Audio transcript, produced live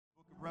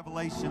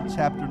Revelation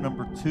chapter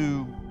number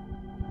 2.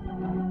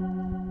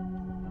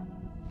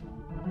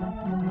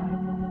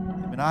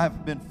 I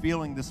have been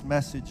feeling this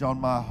message on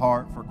my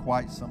heart for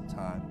quite some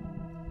time.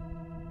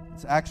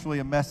 It's actually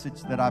a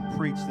message that I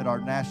preached at our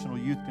National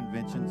Youth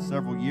Convention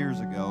several years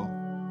ago.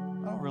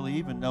 I don't really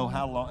even know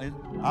how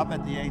long. I'm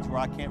at the age where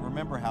I can't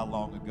remember how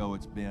long ago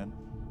it's been.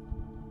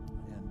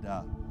 And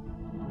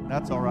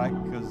that's all right,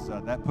 because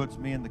that puts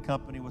me in the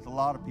company with a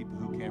lot of people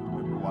who can't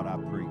remember what I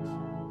preach.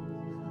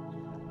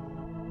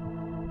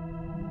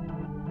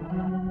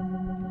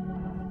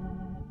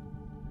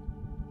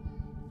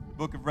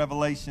 Book of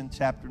Revelation,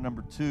 chapter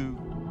number 2,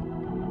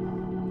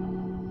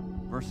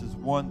 verses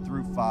 1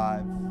 through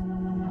 5.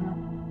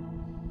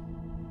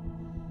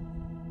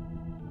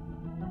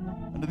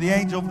 Unto the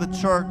angel of the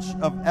church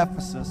of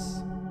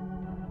Ephesus,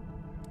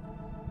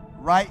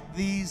 write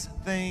these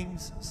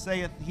things,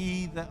 saith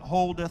he that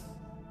holdeth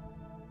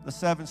the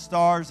 7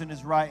 stars in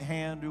his right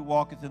hand, who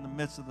walketh in the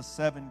midst of the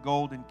 7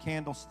 golden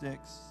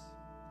candlesticks.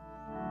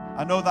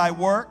 I know thy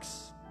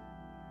works,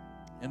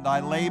 and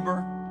thy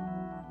labor,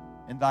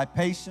 and thy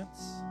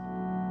patience,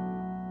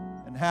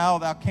 and how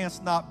thou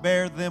canst not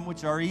bear them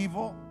which are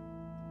evil.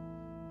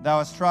 Thou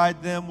hast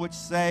tried them which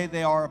say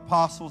they are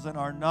apostles and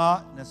are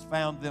not, and hast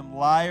found them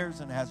liars,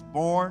 and hast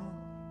borne,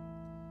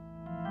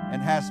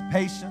 and hast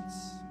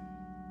patience.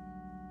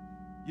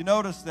 You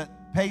notice that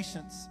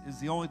patience is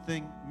the only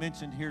thing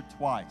mentioned here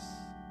twice.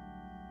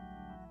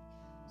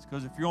 It's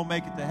because if you're going to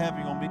make it to heaven,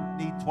 you're going to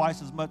need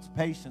twice as much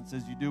patience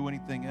as you do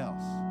anything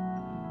else.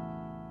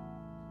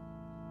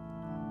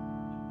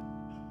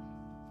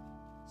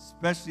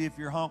 Especially if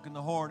you're honking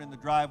the horn in the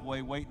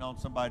driveway waiting on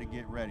somebody to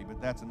get ready,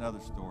 but that's another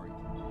story.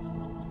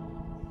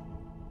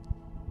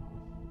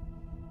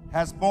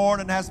 Has borne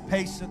and has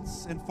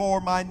patience, and for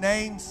my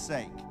name's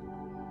sake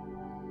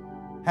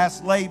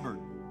has labored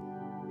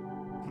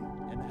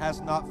and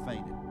has not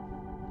fainted.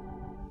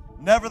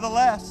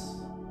 Nevertheless,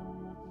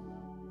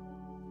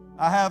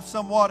 I have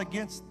somewhat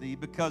against thee,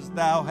 because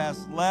thou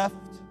hast left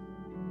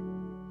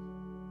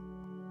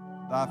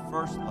thy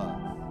first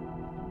love.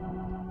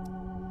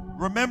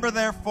 Remember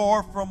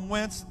therefore from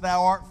whence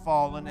thou art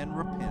fallen, and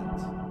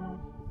repent,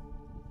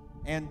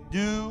 and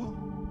do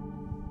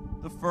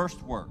the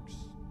first works.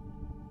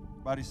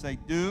 Everybody say,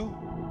 do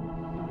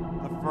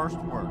the first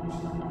works.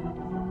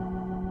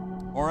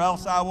 Or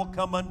else I will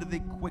come unto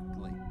thee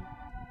quickly,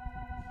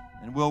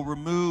 and will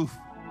remove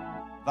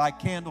thy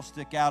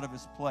candlestick out of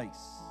his place,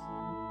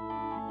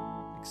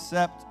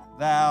 except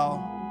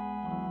thou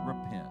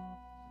repent.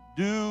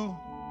 Do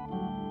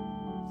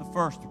the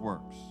first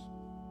works.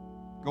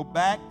 Go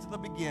back to the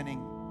beginning.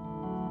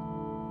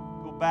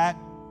 Go back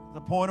to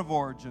the point of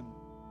origin.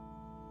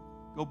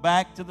 Go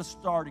back to the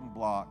starting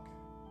block.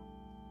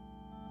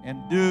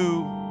 And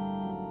do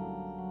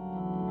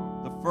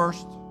the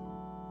first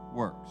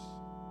works.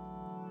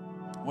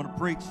 I want to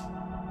preach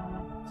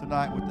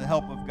tonight with the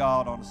help of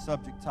God on a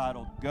subject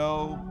titled,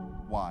 Go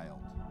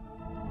Wild.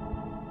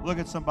 Look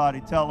at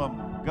somebody, tell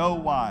them, go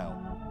wild.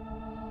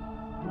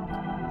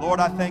 Lord,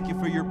 I thank you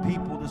for your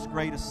people, this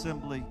great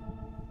assembly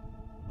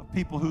of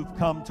people who've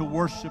come to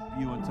worship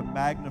you and to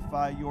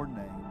magnify your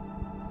name.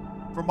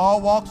 From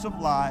all walks of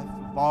life,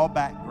 of all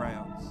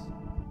backgrounds,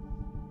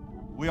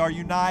 we are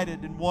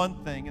united in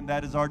one thing, and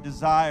that is our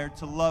desire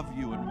to love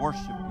you and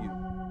worship you.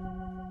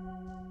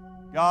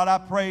 God, I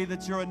pray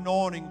that your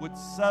anointing would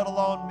settle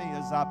on me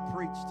as I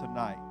preach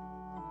tonight.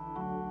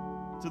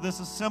 To this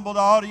assembled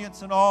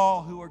audience and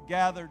all who are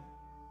gathered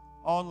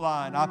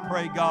online, I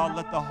pray, God,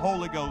 let the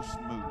Holy Ghost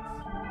move.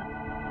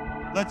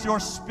 Let your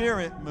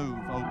Spirit move,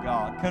 oh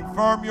God.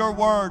 Confirm your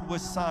word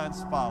with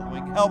signs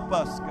following. Help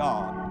us,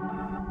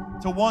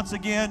 God, to once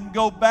again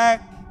go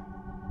back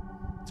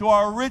to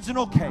our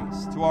original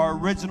case, to our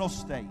original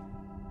state.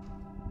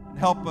 And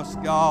help us,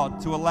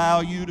 God, to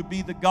allow you to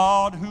be the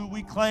God who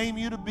we claim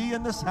you to be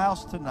in this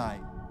house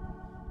tonight.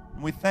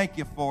 And we thank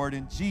you for it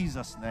in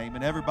Jesus' name.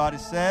 And everybody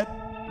said,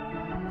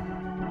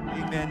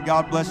 amen.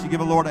 God bless you. Give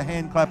the Lord a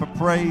hand clap of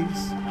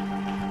praise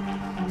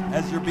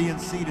as you're being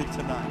seated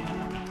tonight.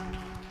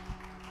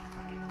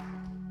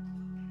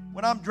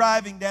 When I'm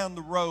driving down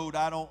the road,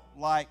 I don't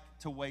like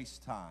to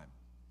waste time.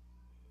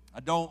 I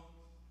don't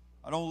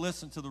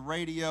listen to the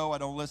radio. I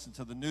don't listen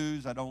to the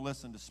news. I don't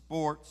listen to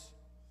sports.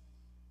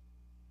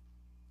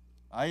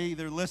 I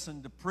either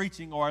listen to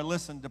preaching or I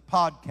listen to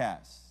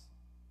podcasts.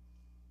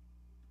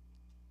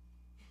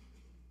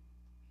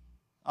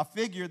 I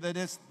figure that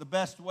it's the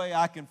best way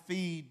I can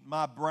feed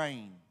my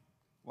brain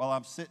while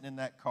I'm sitting in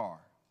that car.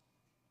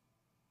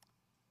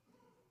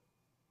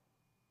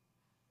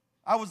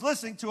 I was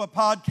listening to a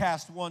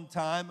podcast one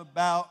time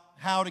about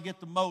how to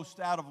get the most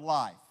out of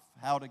life,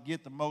 how to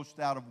get the most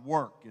out of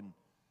work and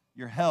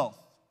your health.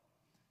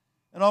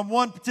 And on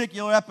one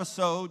particular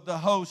episode, the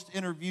host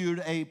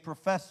interviewed a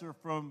professor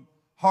from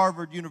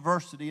Harvard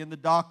University, and the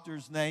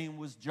doctor's name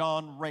was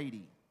John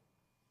Rady.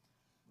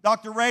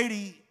 Dr.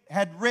 Rady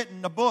had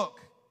written a book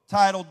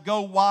titled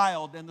Go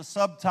Wild, and the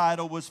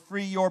subtitle was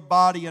Free Your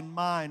Body and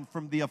Mind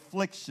from the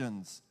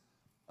Afflictions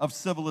of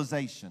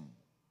Civilization.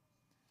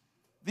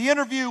 The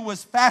interview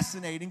was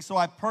fascinating, so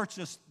I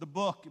purchased the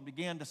book and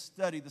began to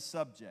study the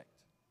subject.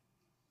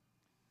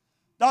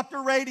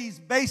 Dr. Rady's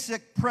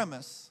basic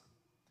premise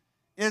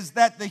is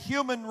that the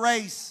human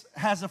race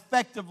has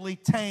effectively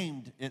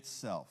tamed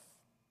itself.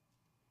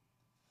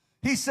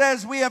 He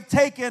says we have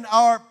taken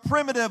our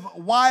primitive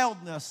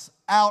wildness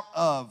out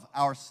of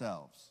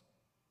ourselves.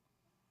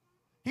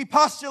 He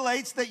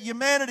postulates that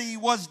humanity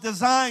was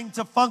designed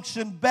to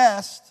function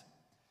best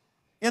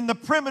in the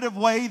primitive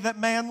way that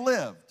man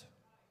lived.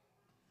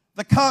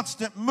 The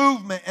constant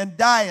movement and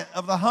diet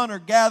of the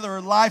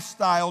hunter-gatherer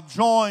lifestyle,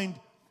 joined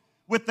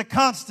with the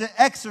constant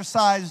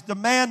exercise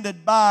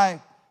demanded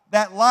by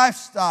that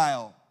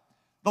lifestyle,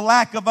 the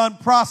lack of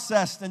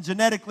unprocessed and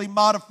genetically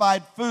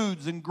modified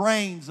foods and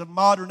grains of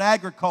modern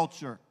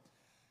agriculture.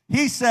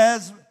 He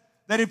says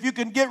that if you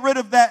can get rid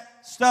of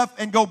that stuff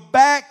and go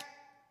back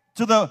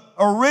to the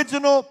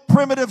original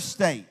primitive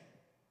state,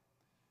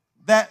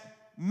 that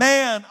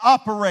man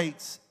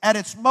operates at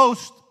its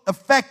most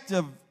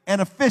effective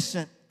and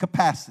efficient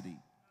capacity.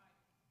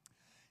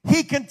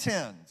 He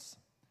contends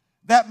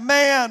that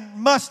man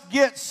must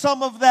get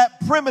some of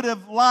that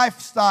primitive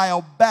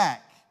lifestyle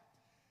back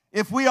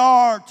if we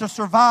are to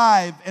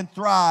survive and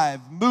thrive.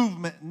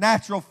 Movement,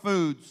 natural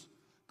foods,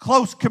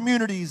 close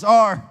communities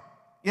are,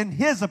 in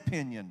his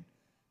opinion,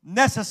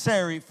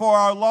 necessary for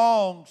our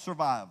long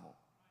survival.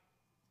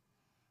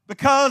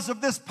 Because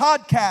of this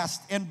podcast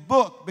and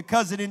book,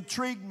 because it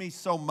intrigued me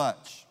so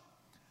much,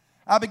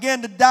 I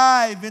began to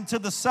dive into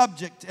the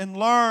subject and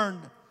learned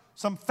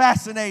some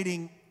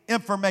fascinating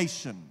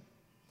information.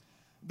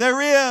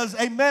 There is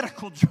a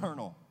medical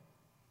journal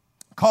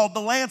called The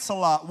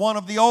Lancelot, one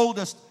of the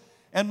oldest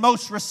and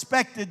most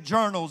respected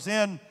journals.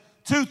 In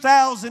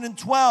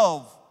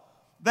 2012,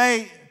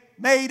 they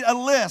made a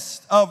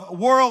list of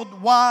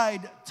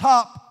worldwide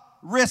top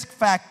risk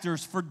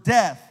factors for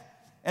death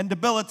and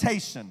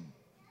debilitation.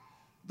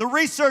 The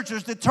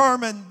researchers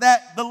determined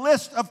that the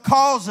list of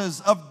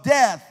causes of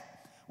death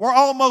were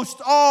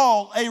almost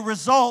all a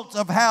result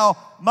of how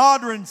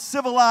modern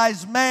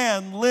civilized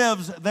man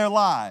lives their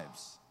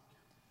lives.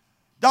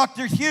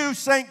 Dr. Hugh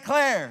St.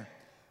 Clair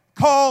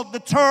called the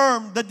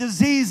term the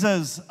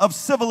diseases of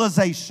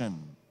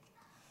civilization.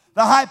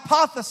 The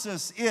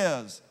hypothesis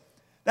is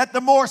that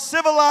the more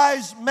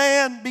civilized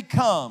man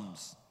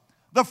becomes,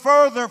 the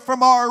further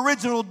from our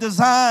original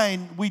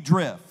design we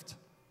drift.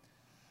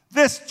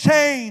 This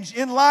change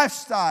in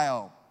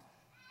lifestyle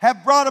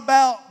have brought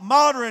about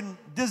modern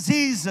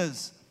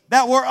diseases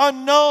that were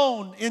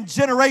unknown in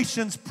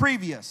generations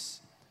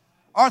previous.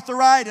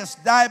 Arthritis,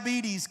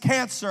 diabetes,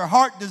 cancer,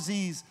 heart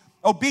disease,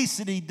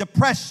 obesity,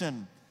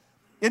 depression,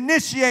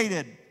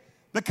 initiated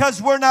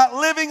because we're not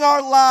living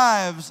our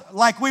lives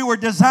like we were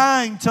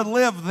designed to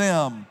live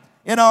them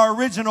in our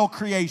original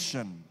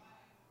creation.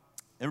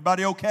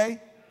 Everybody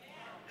okay?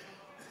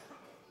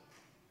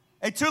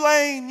 A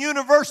Tulane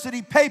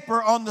University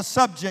paper on the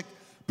subject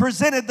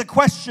presented the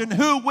question,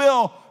 who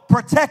will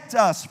protect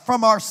us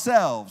from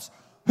ourselves?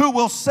 Who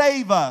will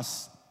save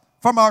us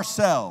from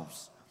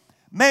ourselves?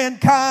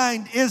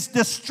 Mankind is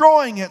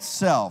destroying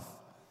itself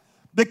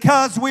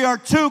because we are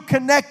too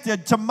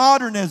connected to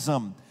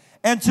modernism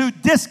and too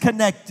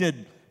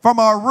disconnected from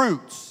our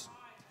roots.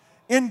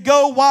 In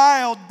Go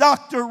Wild,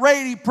 Dr.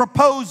 Rady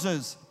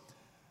proposes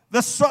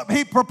this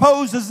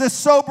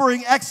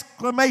sobering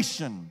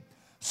exclamation: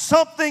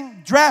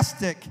 something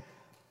drastic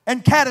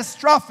and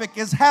catastrophic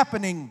is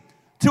happening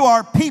to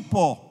our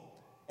people,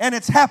 and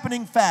it's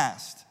happening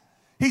fast.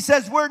 He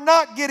says, we're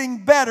not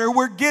getting better,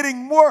 we're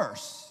getting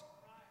worse.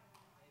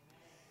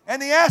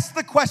 And he asks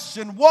the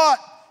question, what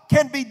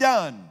can be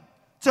done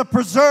to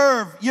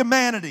preserve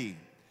humanity?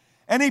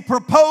 And he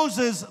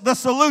proposes the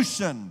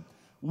solution: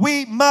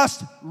 we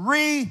must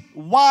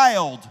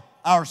re-wild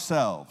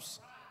ourselves.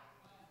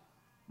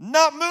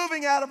 Not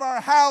moving out of our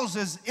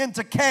houses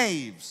into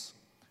caves,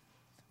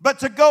 but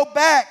to go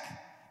back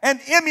and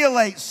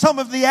emulate some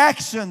of the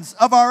actions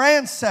of our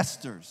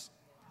ancestors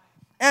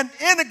and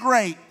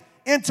integrate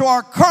into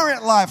our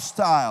current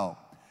lifestyle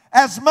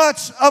as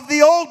much of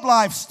the old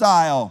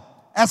lifestyle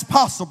as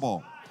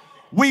possible.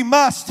 We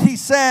must, he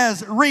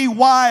says,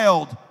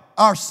 re-wild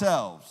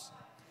ourselves.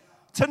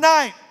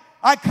 Tonight,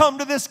 I come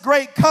to this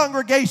great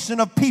congregation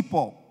of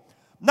people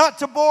not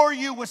to bore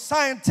you with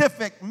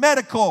scientific,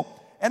 medical,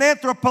 and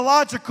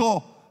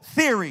anthropological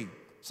theory.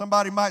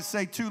 Somebody might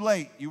say, too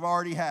late, you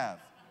already have.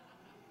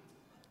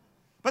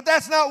 But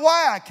that's not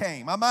why I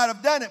came. I might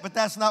have done it, but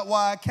that's not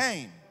why I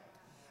came.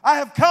 I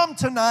have come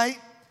tonight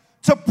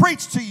to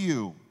preach to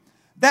you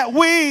that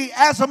we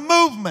as a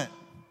movement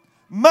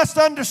must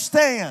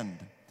understand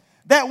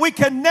that we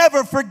can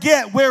never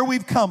forget where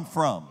we've come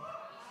from.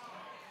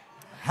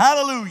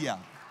 Hallelujah.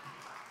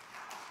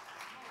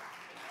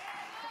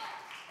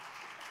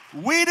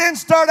 We didn't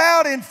start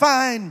out in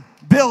fine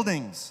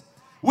buildings.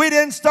 We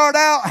didn't start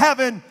out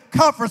having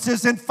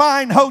conferences in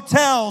fine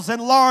hotels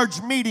and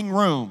large meeting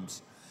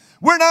rooms.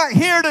 We're not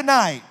here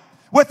tonight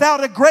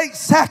without a great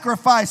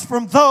sacrifice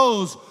from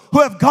those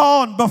who have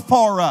gone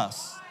before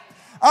us.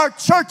 Our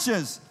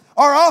churches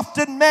are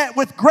often met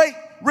with great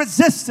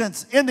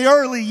resistance in the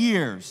early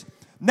years.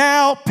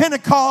 Now,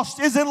 Pentecost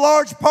is in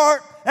large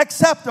part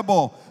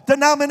acceptable.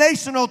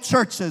 Denominational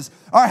churches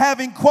are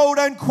having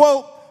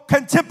quote-unquote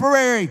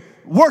contemporary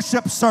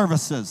worship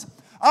services.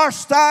 Our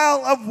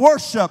style of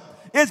worship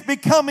is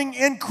becoming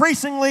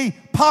increasingly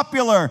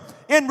popular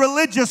in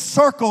religious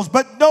circles,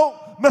 but don't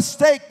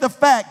mistake the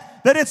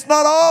fact that it's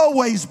not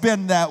always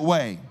been that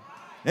way.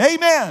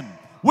 Amen.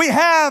 We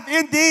have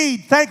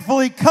indeed,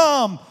 thankfully,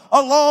 come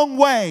a long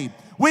way.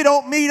 We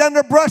don't meet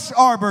under brush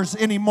arbors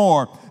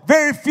anymore.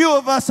 Very few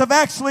of us have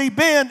actually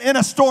been in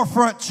a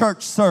storefront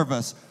church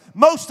service.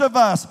 Most of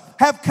us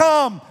have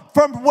come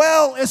from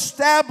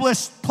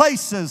well-established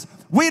places.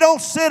 We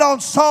don't sit on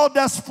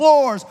sawdust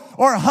floors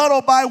or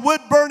huddle by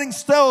wood-burning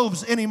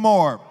stoves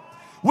anymore.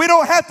 We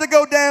don't have to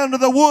go down to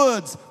the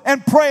woods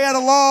and pray at a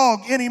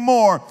log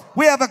anymore.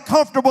 We have a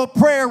comfortable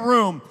prayer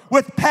room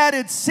with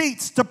padded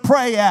seats to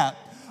pray at.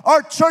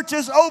 Our church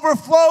is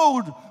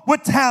overflowed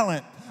with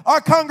talent.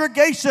 Our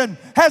congregation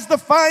has the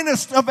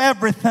finest of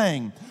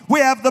everything. We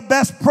have the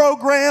best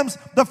programs,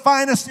 the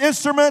finest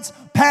instruments,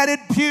 padded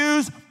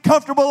pews,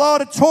 comfortable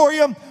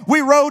auditorium. We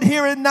rode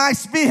here in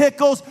nice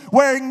vehicles,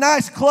 wearing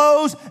nice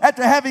clothes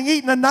after having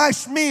eaten a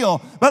nice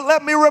meal. But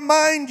let me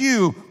remind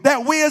you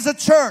that we as a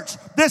church,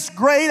 this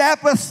great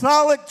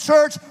apostolic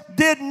church,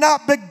 did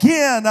not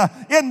begin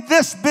in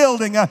this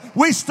building.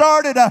 We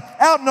started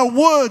out in the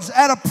woods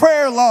at a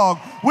prayer log.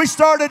 We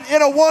started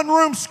in a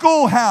one-room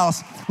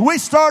schoolhouse. We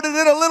started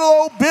in a little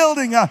old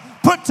building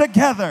put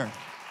together.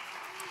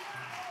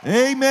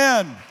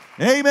 Amen.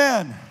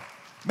 Amen.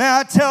 May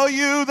I tell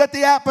you that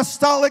the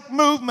apostolic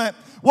movement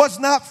was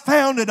not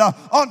founded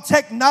on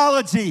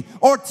technology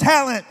or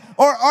talent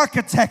or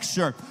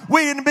architecture.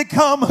 We didn't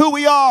become who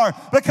we are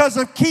because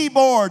of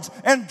keyboards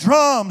and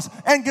drums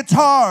and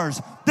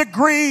guitars.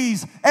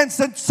 Degrees and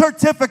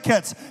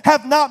certificates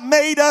have not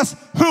made us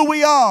who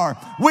we are.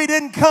 We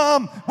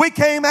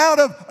came out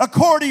of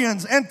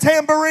accordions and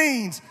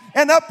tambourines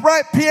and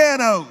upright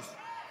pianos.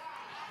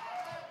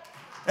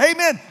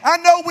 Amen. I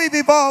know we've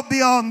evolved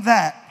beyond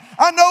that.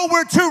 I know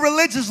we're too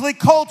religiously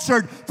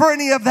cultured for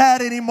any of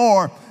that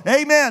anymore.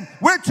 Amen.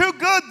 We're too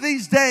good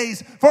these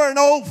days for an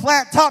old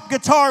flat top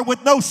guitar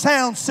with no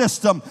sound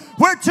system.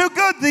 We're too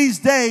good these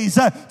days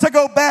to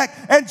go back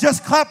and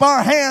just clap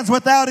our hands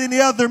without any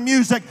other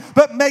music.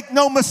 But make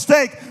no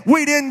mistake,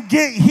 we didn't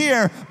get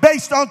here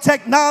based on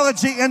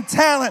technology and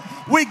talent.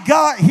 We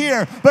got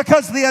here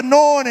because the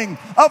anointing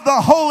of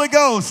the Holy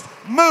Ghost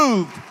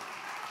moved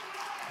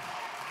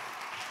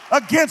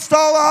against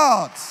all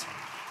odds.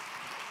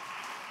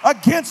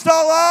 Against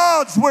all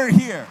odds, we're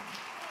here.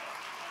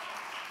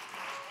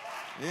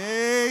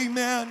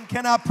 Amen.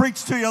 Can I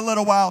preach to you a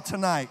little while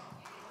tonight?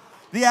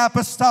 The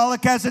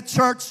apostolic as a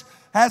church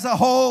as a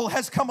whole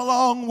has come a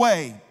long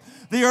way.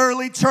 The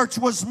early church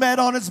was met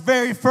on its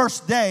very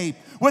first day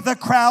with a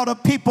crowd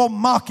of people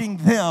mocking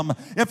them.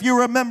 If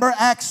you remember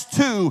Acts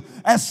 2,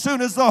 as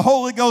soon as the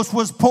Holy Ghost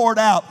was poured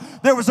out,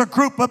 there was a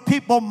group of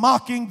people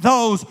mocking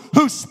those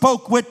who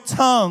spoke with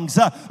tongues,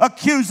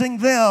 accusing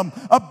them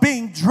of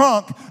being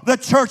drunk. The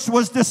church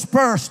was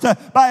dispersed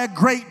by a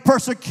great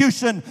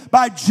persecution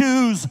by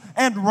Jews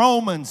and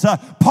Romans.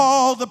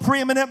 Paul, the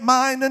preeminent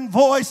mind and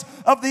voice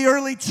of the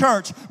early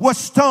church, was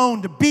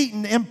stoned,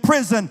 beaten,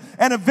 imprisoned,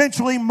 and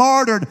eventually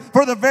martyred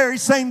for the very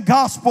same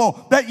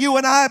gospel that you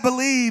and I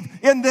believe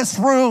in this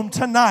room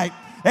tonight.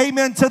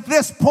 Amen. To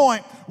this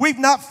point, we've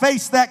not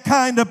faced that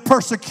kind of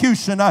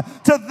persecution.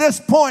 To this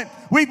point,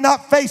 we've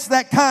not faced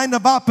that kind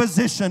of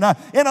opposition.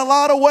 In a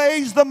lot of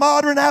ways, the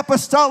modern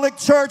apostolic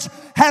church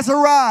has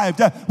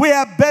arrived. We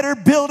have better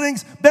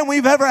buildings than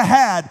we've ever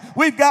had.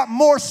 We've got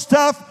more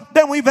stuff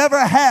than we've ever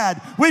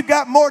had. We've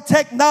got more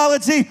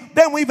technology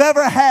than we've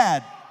ever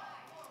had.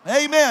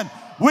 Amen.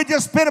 We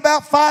just spent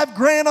about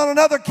 $5,000 on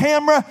another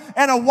camera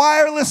and a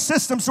wireless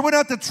system so we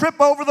don't have to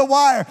trip over the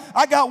wire.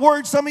 I got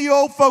worried some of you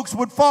old folks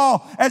would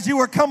fall as you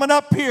were coming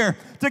up here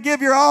to give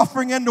your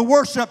offering and to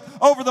worship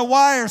over the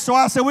wire. So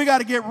I said, we got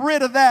to get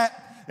rid of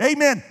that.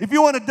 Amen. If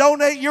you want to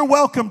donate, you're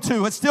welcome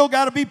to. It's still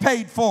got to be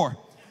paid for.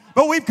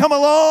 But we've come a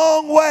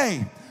long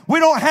way. We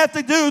don't have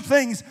to do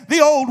things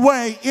the old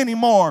way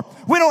anymore.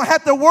 We don't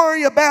have to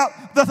worry about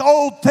the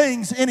old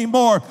things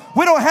anymore.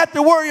 We don't have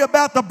to worry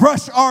about the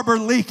brush arbor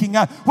leaking. We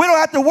don't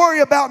have to worry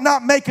about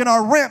not making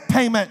our rent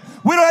payment.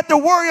 We don't have to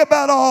worry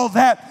about all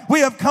that. We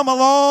have come a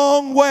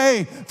long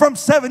way from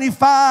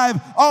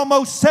 75,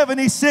 almost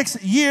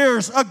 76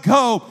 years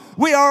ago.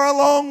 We are a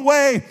long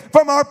way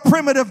from our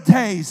primitive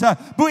days.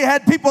 We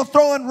had people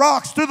throwing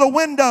rocks through the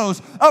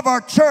windows of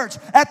our church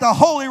at the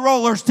Holy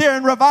Rollers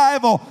during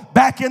revival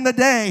back in the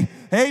day.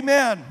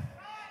 Amen.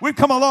 We've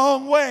come a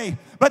long way.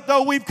 But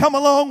though we've come a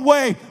long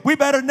way, we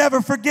better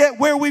never forget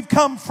where we've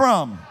come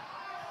from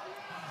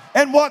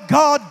and what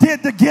God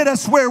did to get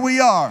us where we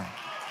are.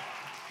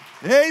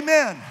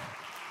 Amen.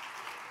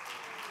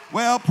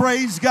 Well,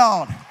 praise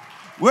God.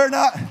 We're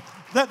not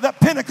that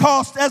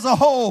Pentecost as a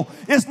whole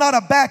is not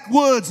a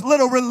backwoods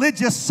little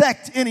religious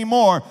sect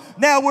anymore.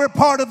 Now we're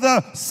part of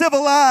the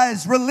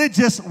civilized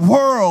religious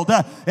world.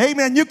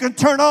 Amen. You can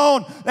turn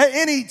on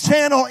any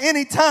channel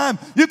anytime.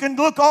 You can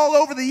look all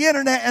over the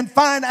internet and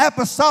find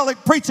apostolic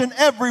preaching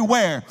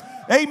everywhere.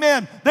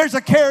 Amen. There's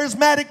a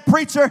charismatic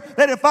preacher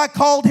that if I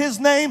called his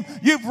name,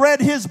 you've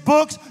read his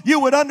books, you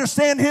would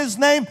understand his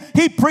name.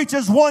 He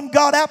preaches one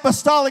God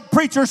apostolic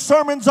preacher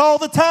sermons all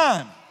the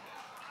time.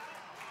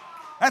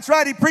 That's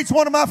right, he preached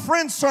one of my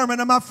friend's sermon,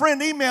 and my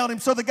friend emailed him,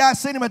 so the guy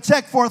sent him a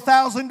check for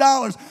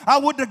 $1,000. I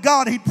would to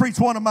God he'd preach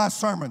one of my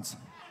sermons.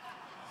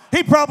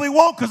 He probably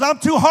won't, because I'm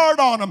too hard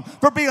on him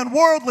for being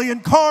worldly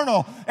and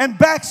carnal and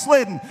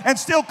backslidden and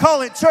still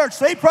call it church,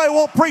 so he probably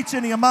won't preach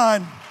any of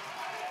mine.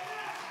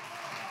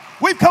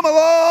 We've come a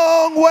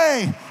long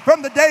way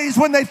from the days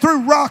when they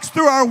threw rocks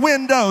through our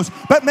windows.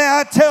 But may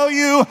I tell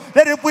you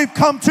that if we've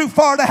come too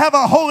far to have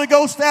a Holy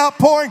Ghost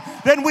outpouring,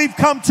 then we've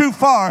come too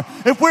far.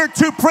 If we're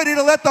too pretty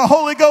to let the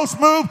Holy Ghost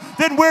move,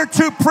 then we're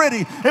too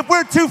pretty. If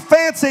we're too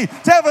fancy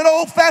to have an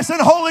old-fashioned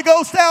Holy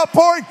Ghost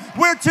outpouring,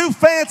 we're too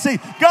fancy.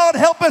 God,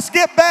 help us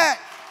get back.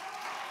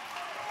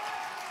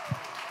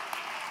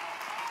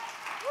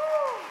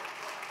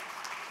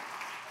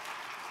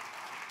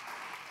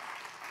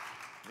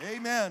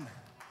 Amen.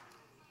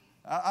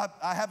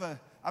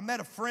 I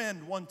met a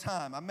friend one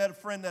time. I met a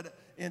friend that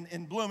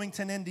in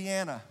Bloomington,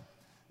 Indiana,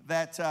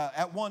 that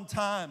at one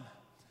time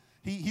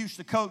he used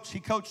to coach. He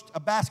coached a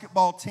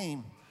basketball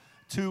team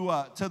to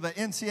the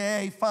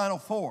NCAA Final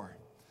Four.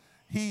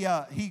 He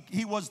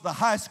was the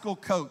high school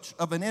coach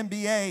of an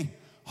NBA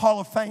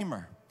Hall of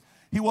Famer.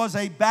 He was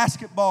a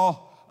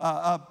basketball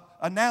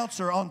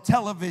announcer on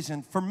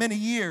television for many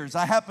years.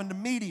 I happened to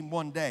meet him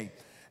one day.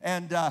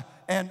 And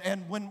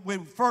when we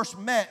first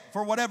met,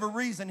 for whatever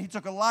reason, he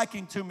took a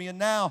liking to me. And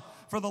now,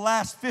 for the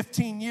last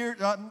 15 years,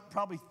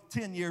 probably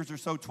 10 years or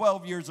so,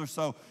 12 years or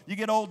so, you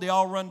get old, they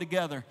all run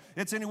together.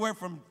 It's anywhere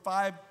from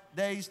 5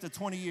 days to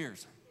 20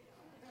 years.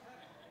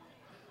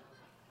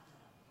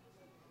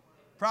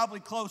 Probably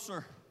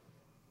closer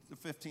to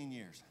 15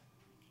 years.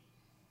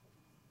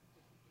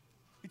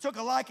 He took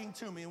a liking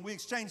to me, and we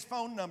exchanged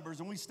phone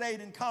numbers, and we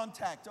stayed in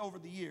contact over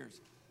the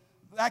years.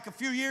 Back a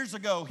few years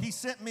ago, he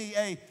sent me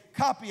a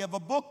copy of a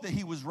book that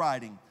he was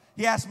writing.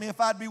 He asked me if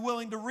I'd be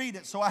willing to read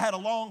it, so I had a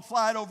long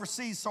flight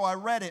overseas, so I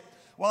read it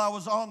while I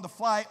was on the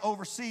flight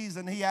overseas,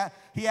 and he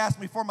asked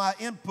me for my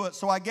input,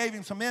 so I gave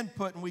him some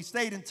input, and we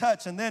stayed in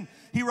touch. And then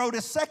he wrote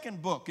his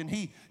second book, and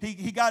he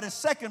got his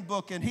second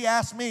book, and he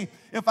asked me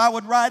if I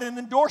would write an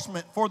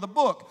endorsement for the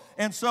book.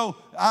 And so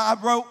I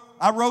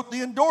wrote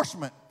the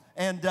endorsement.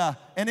 And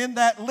in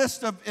that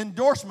list of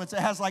endorsements, it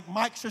has like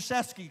Mike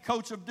Krzyzewski,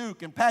 coach of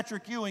Duke, and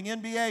Patrick Ewing,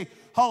 NBA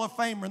Hall of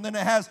Famer. And then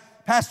it has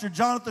Pastor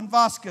Jonathan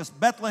Vazquez,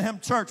 Bethlehem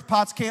Church,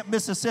 Potts Camp,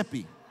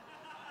 Mississippi.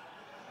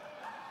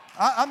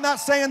 I'm not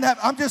saying that.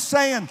 I'm just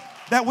saying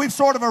that we've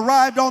sort of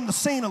arrived on the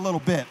scene a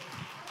little bit.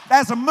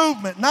 As a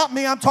movement, not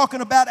me, I'm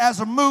talking about as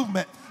a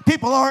movement.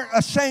 People aren't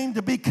ashamed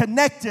to be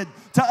connected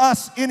to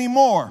us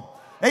anymore.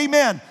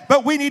 Amen.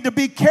 But we need to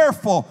be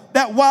careful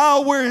that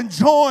while we're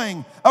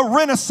enjoying a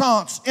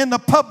renaissance in the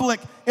public,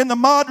 in the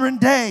modern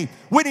day,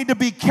 we need to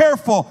be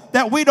careful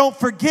that we don't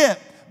forget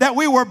that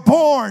we were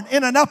born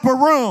in an upper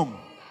room.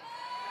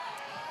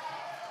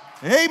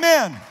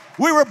 Amen.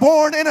 We were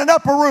born in an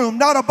upper room,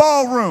 not a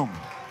ballroom.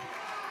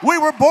 We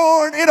were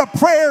born in a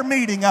prayer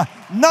meeting,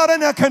 not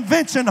in a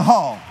convention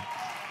hall.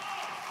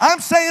 I'm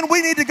saying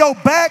we need to go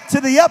back to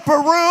the upper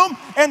room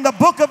in the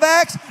book of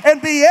Acts and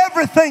be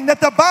everything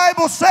that the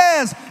Bible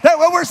says that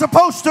we're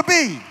supposed to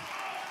be.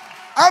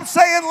 I'm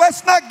saying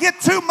let's not get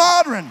too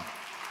modern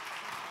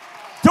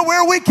to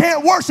where we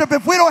can't worship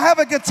if we don't have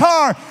a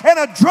guitar and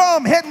a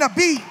drum hitting a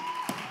beat.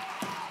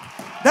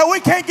 That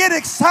we can't get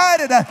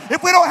excited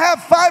if we don't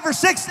have 5 or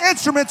 6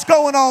 instruments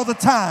going all the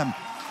time.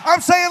 I'm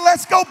saying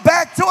let's go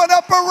back to an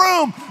upper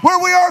room where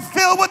we are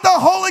filled with the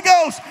Holy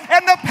Ghost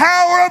and the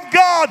power of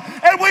God,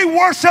 and we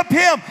worship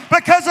Him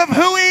because of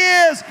who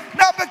He is,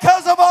 not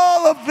because of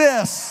all of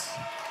this.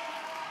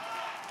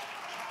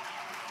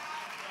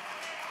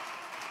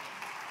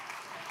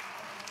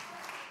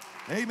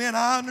 Amen.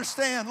 I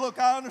understand. Look,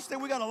 I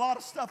understand. We got a lot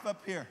of stuff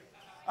up here.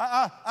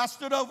 I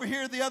stood over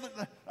here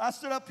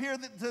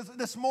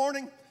this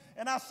morning,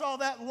 and I saw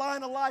that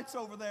line of lights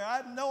over there. I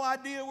had no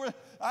idea where.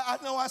 I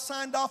know I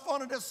signed off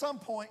on it at some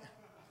point.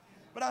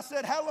 But I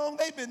said, how long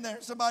they been there?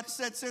 Somebody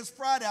said, since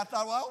Friday. I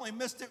thought, well, I only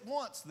missed it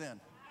once then.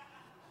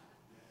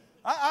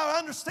 I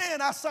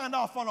understand I signed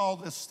off on all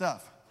this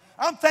stuff.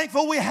 I'm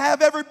thankful we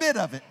have every bit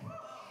of it.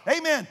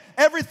 Amen.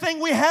 Everything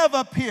we have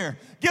up here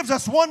gives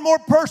us one more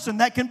person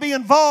that can be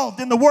involved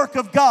in the work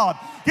of God.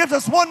 Gives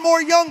us one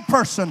more young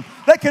person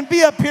that can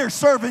be up here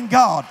serving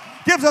God.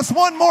 Gives us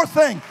one more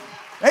thing.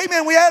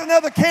 Amen. We add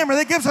another camera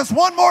that gives us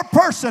one more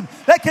person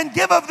that can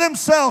give of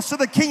themselves to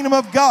the kingdom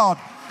of God.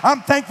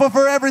 I'm thankful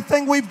for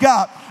everything we've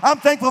got. I'm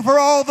thankful for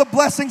all the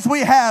blessings we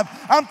have.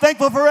 I'm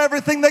thankful for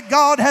everything that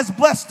God has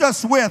blessed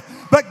us with.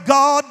 But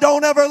God,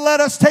 don't ever let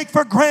us take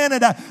for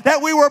granted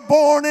that we were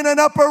born in an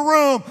upper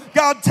room.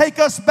 God, take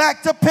us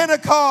back to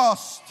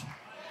Pentecost.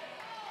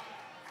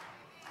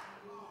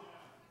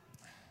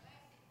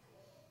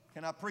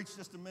 Can I preach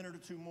just a minute or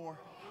two more?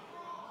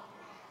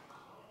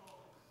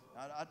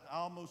 I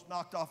almost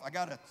knocked off. I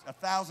got a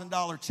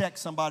 $1,000 check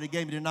somebody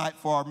gave me tonight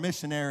for our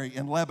missionary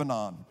in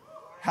Lebanon.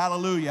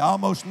 Hallelujah. I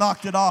almost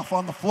knocked it off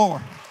on the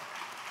floor.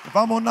 If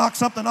I'm going to knock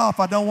something off,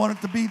 I don't want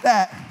it to be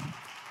that.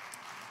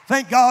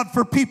 Thank God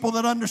for people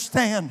that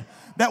understand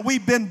that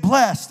we've been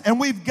blessed and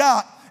we've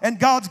got and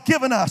God's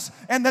given us,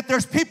 and that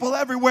there's people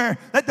everywhere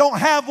that don't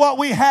have what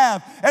we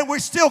have, and we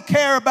still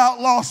care about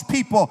lost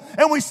people,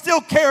 and we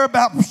still care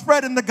about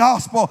spreading the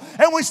gospel,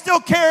 and we still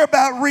care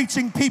about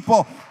reaching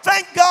people.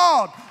 Thank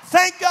God.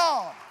 Thank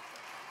God.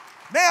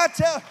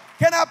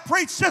 Can I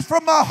preach just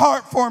from my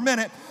heart for a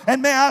minute?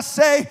 And may I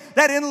say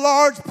that in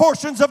large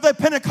portions of the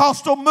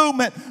Pentecostal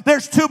movement,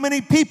 there's too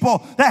many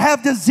people that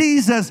have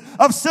diseases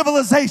of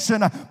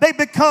civilization. They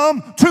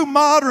become too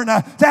modern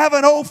to have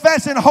an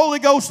old-fashioned Holy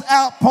Ghost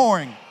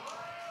outpouring.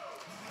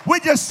 We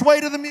just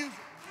sway to the music.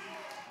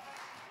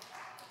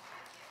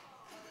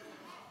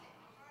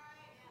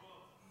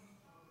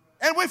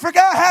 And we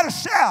forgot how to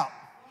shout.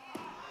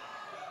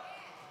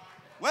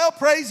 Well,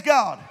 praise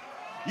God.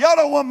 Y'all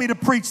don't want me to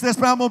preach this,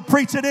 but I'm going to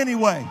preach it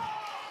anyway.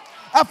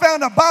 I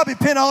found a bobby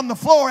pin on the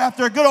floor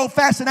after a good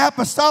old-fashioned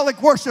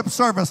apostolic worship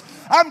service.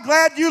 I'm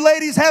glad you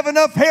ladies have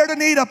enough hair to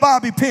need a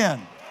bobby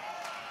pin.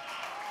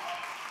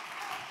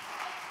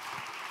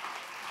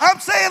 I'm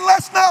saying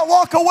let's not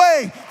walk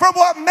away from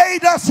what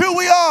made us who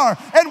we are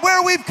and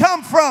where we've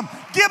come from.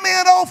 Give me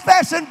an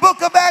old-fashioned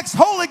Book of Acts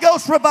Holy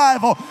Ghost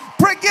revival.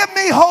 Give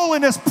me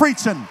holiness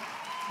preaching.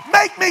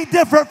 Make me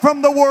different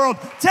from the world.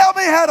 Tell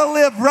me how to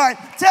live right.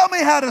 Tell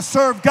me how to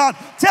serve God.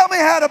 Tell me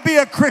how to be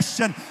a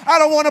Christian. I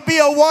don't want to be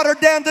a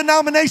watered-down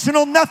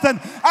denominational nothing.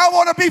 I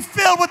want to be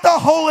filled with the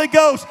Holy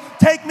Ghost.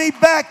 Take me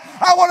back.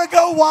 I want to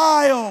go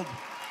wild.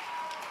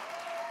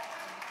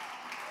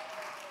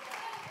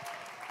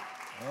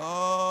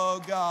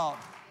 Oh, God.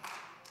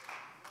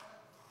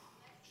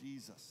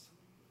 Jesus.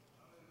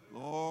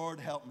 Lord,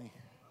 help me.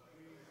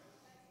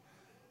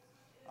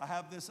 I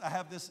have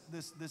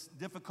this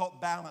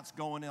difficult balance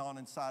going on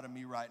inside of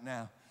me right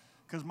now,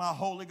 because my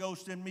Holy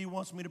Ghost in me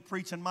wants me to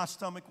preach and my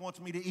stomach wants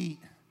me to eat.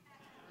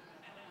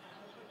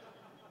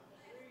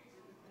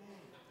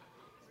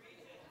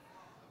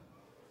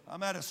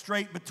 I'm at a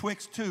straight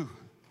betwixt two.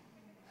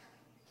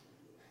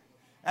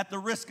 At the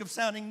risk of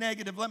sounding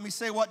negative, let me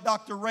say what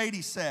Dr.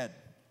 Rady said.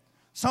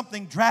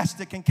 Something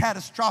drastic and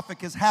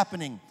catastrophic is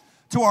happening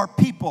to our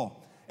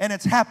people, and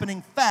it's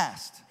happening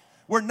fast.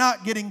 We're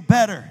not getting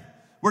better.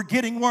 We're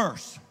getting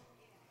worse.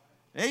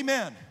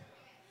 Amen.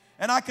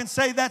 And I can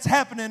say that's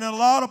happening in a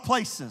lot of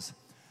places,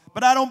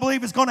 but I don't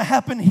believe it's going to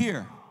happen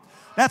here.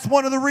 That's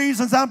one of the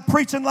reasons I'm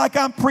preaching like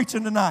I'm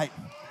preaching tonight.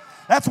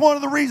 That's one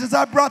of the reasons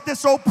I brought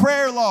this old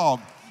prayer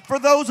log. For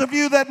those of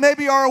you that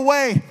maybe are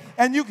away,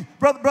 and you,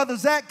 Brother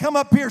Zach, come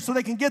up here so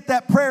they can get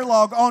that prayer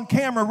log on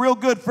camera real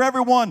good for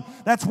everyone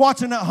that's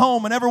watching at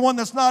home and everyone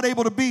that's not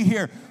able to be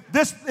here.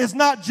 This is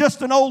not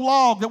just an old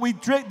log that we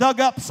dug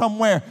up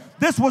somewhere.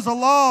 This was a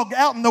log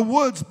out in the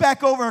woods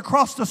back over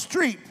across the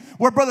street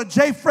where Brother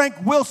J. Frank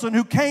Wilson,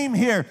 who came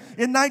here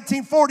in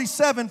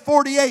 1947,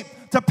 48,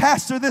 to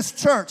pastor this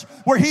church,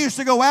 where he used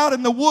to go out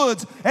in the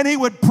woods and he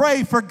would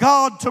pray for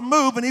God to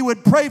move, and he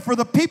would pray for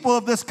the people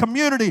of this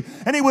community,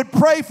 and he would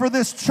pray for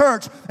this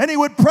church, and he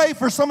would pray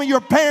for some of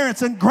your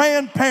parents and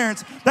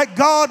grandparents that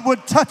God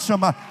would touch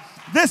them.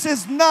 This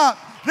is not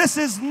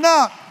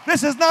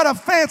a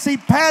fancy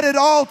padded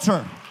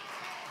altar.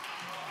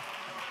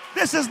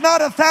 This is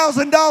not a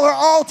 $1,000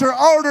 altar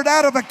ordered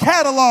out of a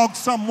catalog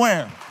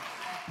somewhere.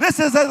 This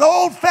is as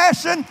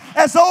old-fashioned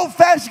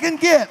can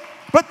get.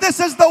 But this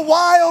is the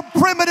wild,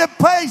 primitive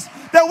place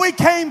that we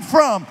came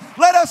from.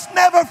 Let us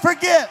never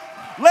forget.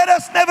 Let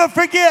us never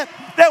forget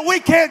that we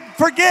can't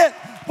forget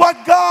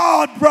what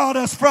God brought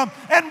us from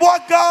and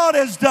what God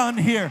has done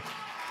here.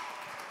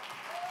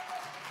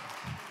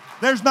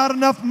 There's not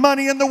enough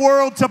money in the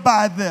world to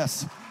buy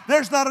this.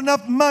 There's not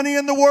enough money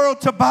in the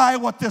world to buy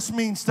what this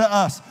means to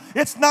us.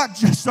 It's not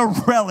just a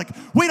relic.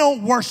 We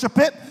don't worship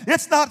it.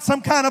 It's not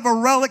some kind of a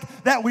relic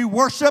that we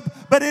worship,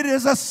 but it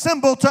is a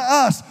symbol to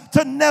us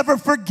to never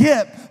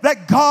forget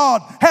that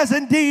God has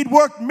indeed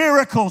worked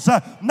miracles,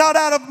 not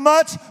out of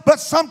much,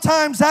 but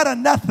sometimes out of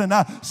nothing,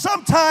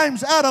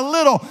 sometimes out of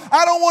little.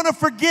 I don't want to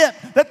forget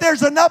that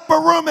there's an upper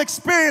room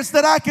experience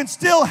that I can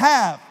still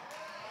have.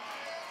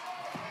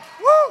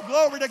 Woo,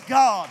 glory to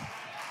God.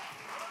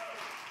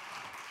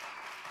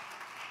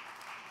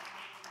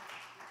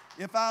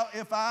 If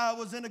I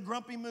was in a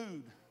grumpy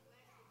mood,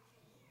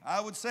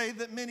 I would say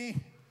that many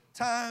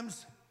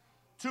times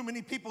too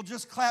many people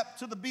just clap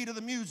to the beat of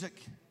the music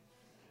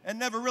and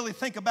never really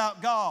think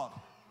about God.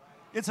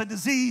 It's a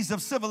disease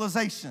of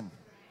civilization.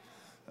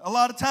 A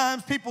lot of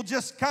times people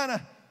just kind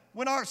of,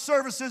 when our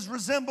services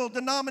resemble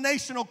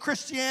denominational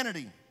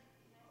Christianity,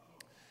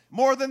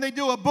 more than they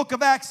do a Book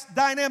of Acts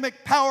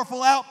dynamic,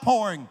 powerful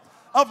outpouring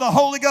of the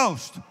Holy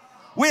Ghost.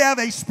 We have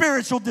a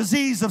spiritual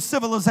disease of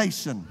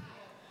civilization.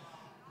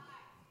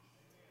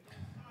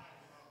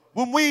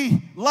 When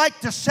we like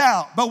to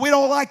shout, but we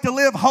don't like to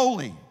live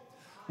holy,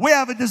 we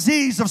have a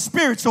disease of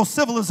spiritual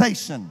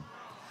civilization.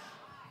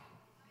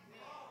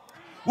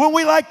 When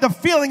we like the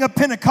feeling of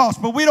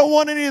Pentecost, but we don't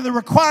want any of the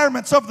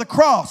requirements of the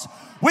cross,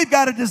 we've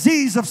got a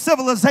disease of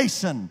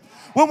civilization.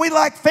 When we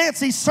like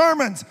fancy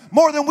sermons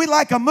more than we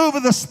like a move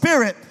of the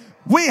Spirit,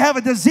 we have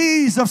a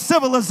disease of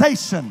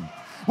civilization.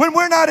 When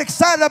we're not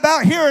excited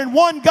about hearing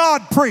one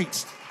God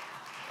preached.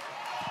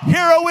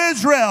 Hear, O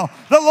Israel,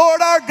 the Lord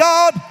our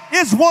God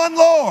is one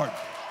Lord.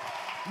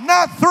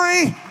 Not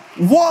three,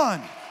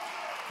 one.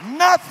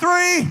 Not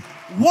three,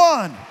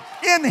 one.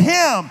 In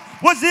him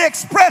was the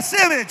express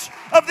image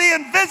of the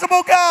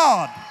invisible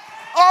God.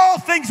 All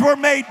things were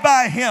made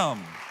by him.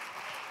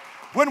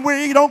 When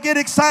we don't get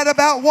excited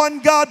about one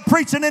God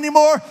preaching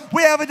anymore,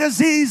 we have a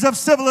disease of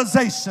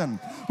civilization.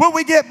 When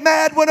we get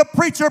mad when a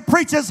preacher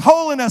preaches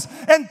holiness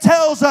and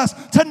tells us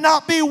to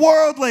not be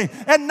worldly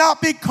and not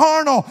be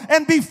carnal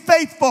and be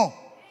faithful.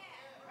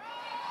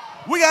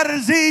 We got a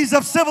disease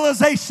of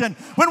civilization.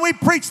 When we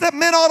preach that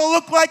men ought to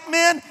look like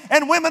men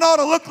and women ought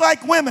to look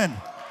like women.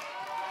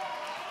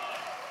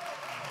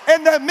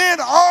 And that men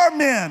are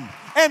men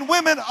and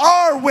women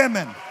are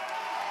women.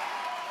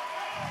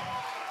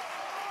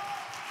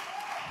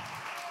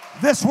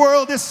 This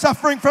world is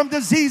suffering from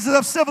diseases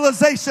of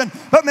civilization.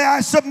 But may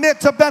I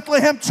submit to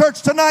Bethlehem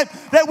Church tonight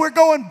that we're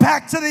going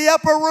back to the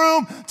upper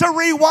room to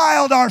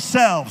rewild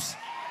ourselves.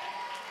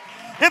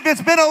 If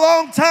it's been a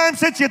long time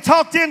since you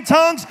talked in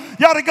tongues,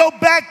 you ought to go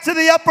back to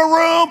the upper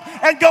room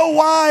and go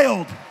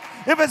wild.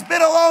 If it's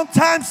been a long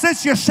time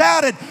since you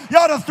shouted, you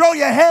ought to throw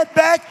your head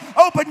back,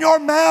 open your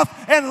mouth,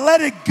 and let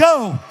it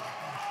go.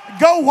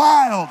 Go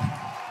wild.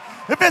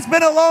 If it's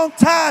been a long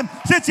time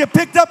since you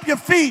picked up your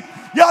feet,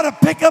 you ought to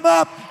pick them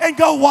up and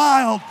go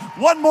wild.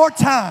 One more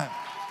time.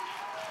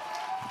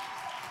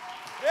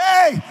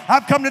 Hey,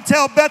 I've come to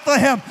tell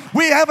Bethlehem,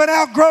 we haven't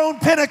outgrown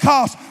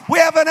Pentecost. We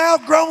haven't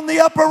outgrown the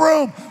upper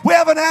room. We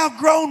haven't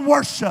outgrown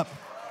worship.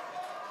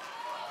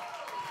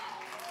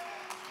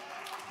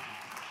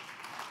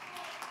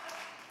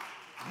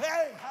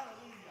 Hey,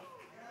 hallelujah.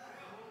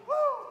 Woo.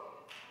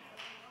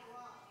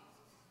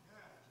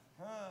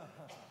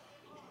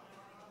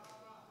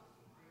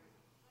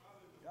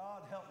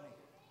 God help me.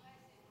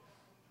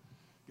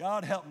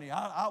 God help me.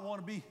 I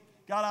want to be,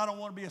 God, I don't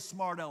want to be a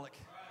smart aleck.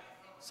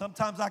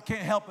 Sometimes I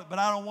can't help it, but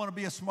I don't want to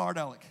be a smart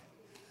aleck.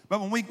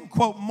 But when we can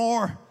quote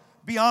more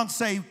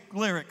Beyonce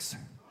lyrics,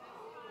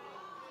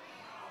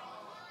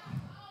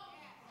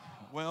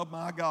 well,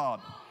 my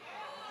God.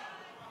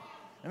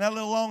 And that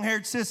little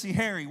long-haired sissy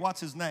Harry,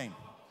 what's his name?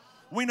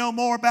 We know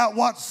more about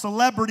what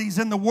celebrities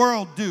in the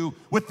world do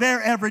with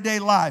their everyday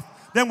life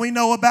than we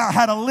know about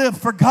how to live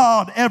for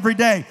God every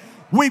day.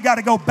 We've got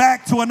to go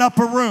back to an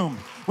upper room.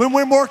 When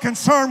we're more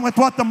concerned with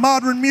what the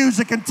modern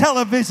music and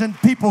television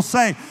people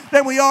say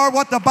than we are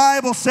what the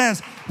Bible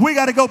says, we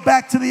got to go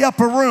back to the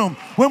upper room.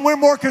 When we're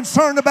more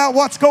concerned about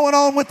what's going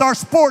on with our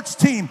sports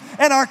team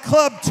and our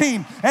club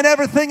team and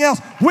everything else,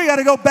 we got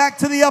to go back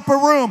to the upper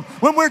room.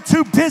 When we're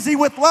too busy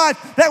with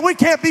life that we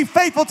can't be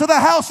faithful to the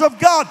house of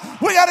God,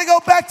 we got to go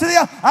back to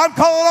the, I'm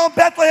calling on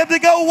Bethlehem to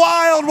go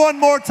wild one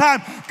more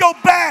time. Go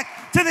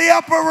back to the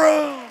upper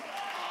room.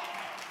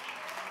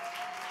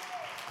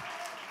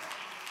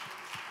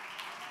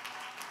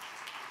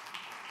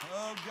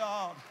 Oh,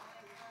 God.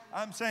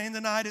 I'm saying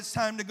tonight it's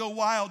time to go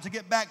wild, to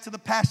get back to the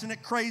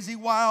passionate, crazy,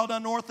 wild,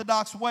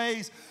 unorthodox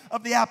ways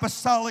of the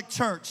apostolic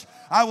church.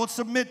 I will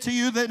submit to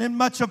you that in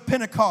much of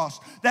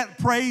Pentecost, that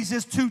praise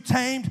is too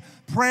tamed,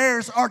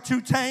 prayers are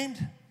too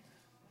tamed.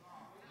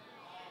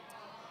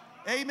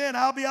 Amen.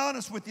 I'll be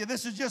honest with you.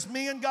 This is just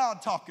me and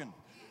God talking.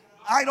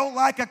 I don't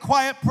like a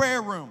quiet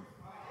prayer room.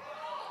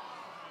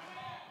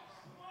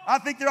 I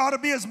think there ought to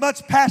be as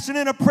much passion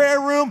in a prayer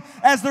room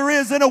as there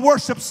is in a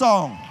worship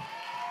song.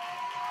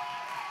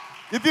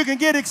 If you can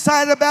get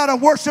excited about a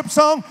worship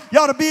song, you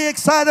ought to be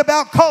excited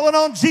about calling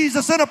on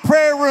Jesus in a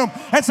prayer room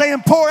and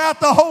saying, pour out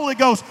the Holy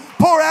Ghost,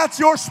 pour out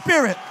your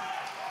Spirit.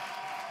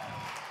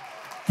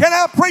 Can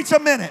I preach a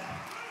minute?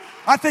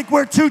 I think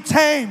we're too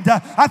tamed.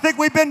 I think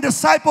we've been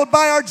discipled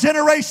by our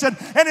generation,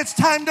 and it's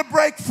time to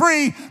break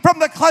free from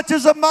the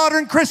clutches of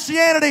modern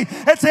Christianity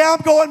and say, I'm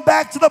going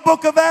back to the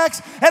book of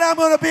Acts, and I'm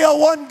going to be a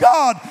one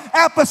God,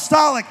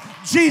 apostolic,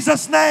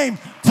 Jesus name,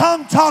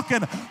 tongue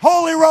talking,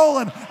 holy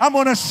rolling. I'm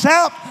going to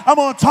shout. I'm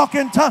going to talk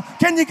in tongues.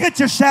 Can you get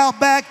your shout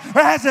back,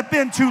 or has it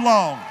been too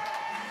long?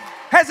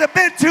 Has it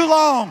been too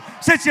long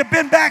since you've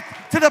been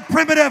back to the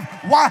primitive?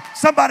 Why?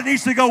 Somebody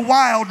needs to go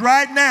wild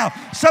right now.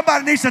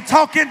 Somebody needs to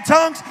talk in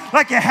tongues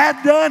like you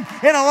hadn't done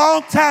in a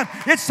long time.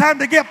 It's time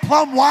to get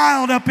plumb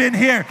wild up in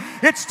here.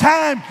 It's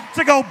time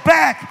to go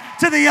back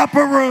to the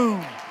upper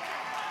room.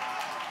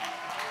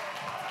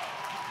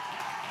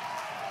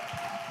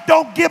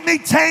 Don't give me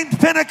tamed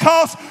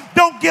Pentecost.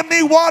 Don't give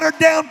me watered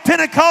down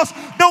Pentecost.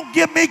 Don't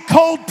give me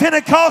cold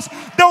Pentecost.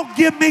 Don't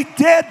give me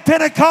dead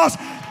Pentecost.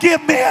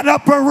 Give me an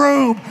upper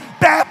room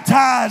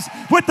baptized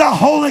with the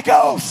Holy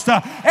Ghost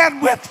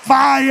and with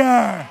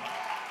fire.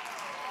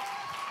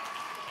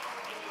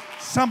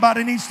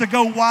 Somebody needs to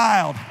go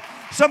wild.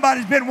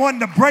 Somebody's been wanting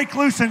to break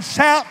loose and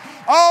shout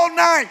all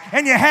night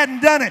and you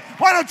hadn't done it.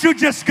 Why don't you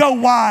just go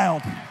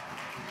wild?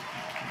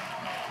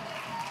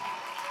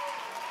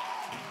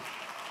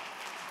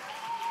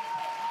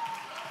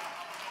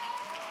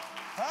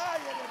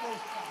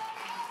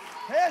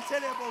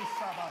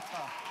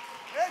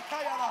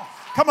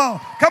 Come on,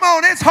 come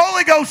on. It's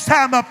Holy Ghost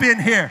time up in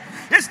here.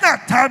 It's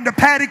not time to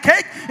patty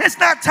cake. It's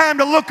not time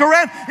to look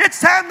around. It's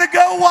time to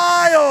go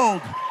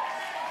wild.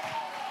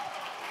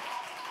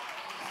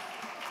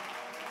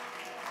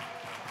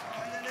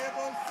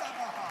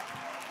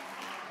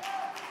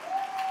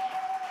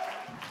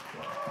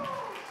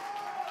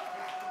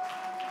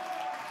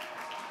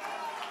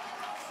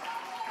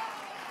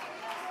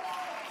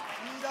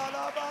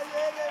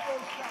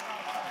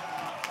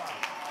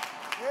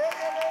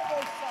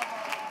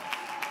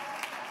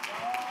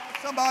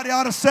 Somebody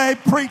ought to say,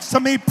 preach to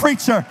me,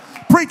 preacher.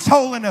 Preach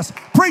holiness.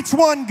 Preach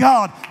one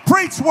God.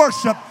 Preach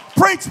worship.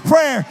 Preach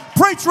prayer.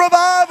 Preach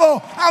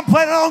revival. I'm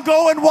planning on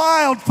going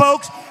wild,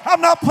 folks.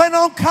 I'm not planning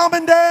on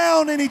calming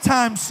down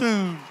anytime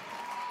soon.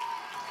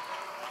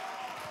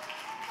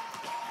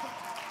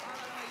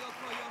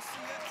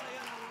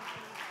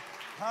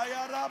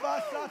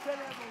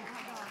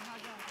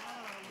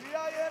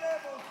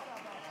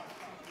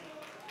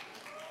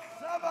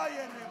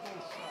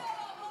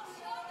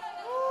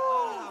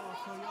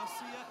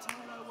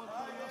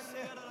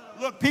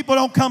 Look, people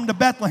don't come to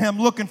Bethlehem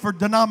looking for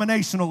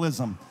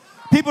denominationalism.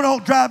 People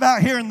don't drive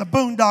out here in the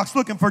boondocks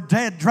looking for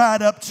dead,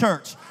 dried up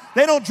church.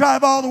 They don't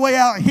drive all the way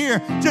out here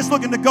just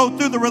looking to go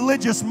through the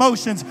religious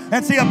motions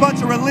and see a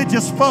bunch of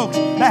religious folks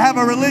that have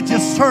a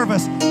religious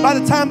service. By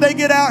the time they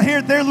get out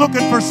here, they're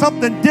looking for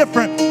something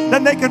different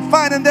than they can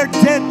find in their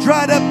dead,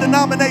 dried up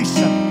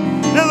denomination.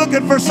 They're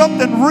looking for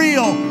something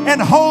real and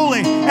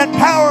holy and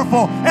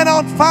powerful and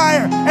on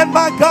fire. And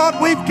by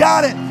God, we've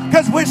got it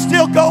because we're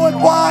still going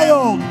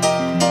wild.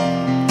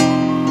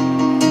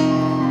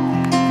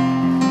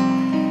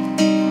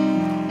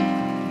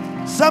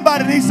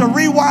 Somebody needs to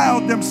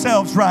rewild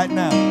themselves right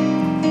now.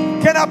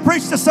 Can I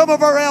preach to some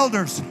of our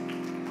elders?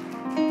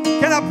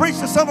 Can I preach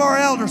to some of our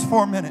elders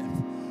for a minute?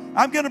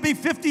 I'm going to be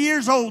 50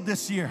 years old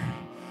this year.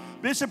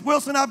 Bishop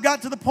Wilson, I've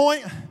got to the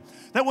point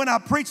that when I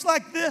preach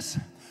like this,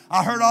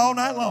 I hurt all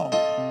night long.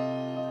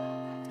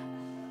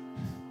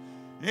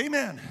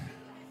 Amen.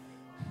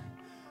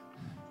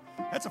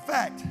 That's a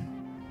fact.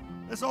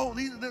 These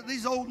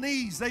old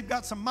knees, they've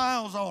got some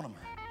miles on them.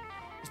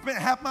 I spent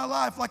half my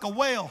life like a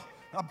whale.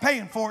 I'm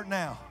paying for it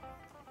now.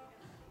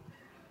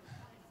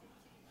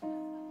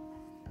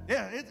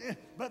 Yeah,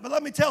 but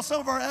let me tell some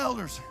of our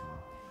elders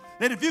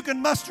that if you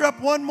can muster up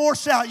one more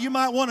shout, you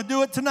might want to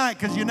do it tonight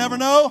because you never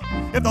know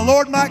if the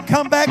Lord might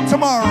come back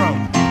tomorrow.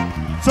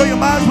 So you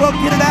might as well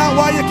get it out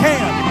while you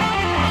can.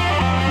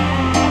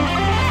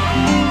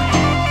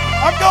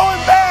 I'm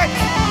going back.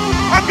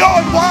 I'm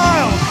going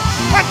wild.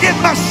 I'm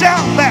getting my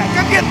shout back.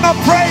 I'm getting my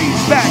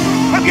praise back.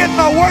 I'm getting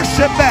my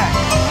worship back.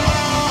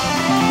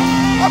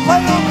 I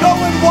plan on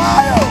going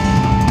wild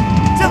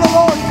till the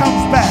Lord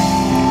comes back.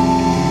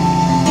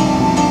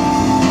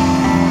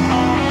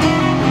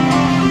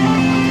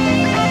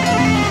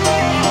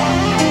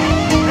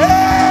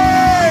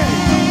 Hey!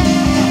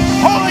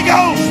 Holy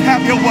Ghost,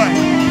 have your way.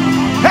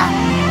 Ha!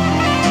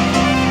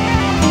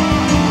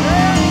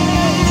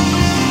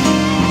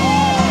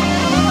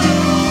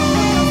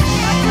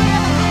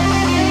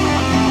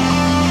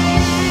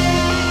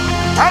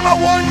 I'm a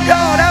one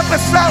God,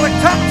 apostolic,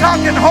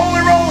 tongue-talking,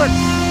 holy rolling,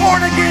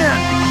 born again,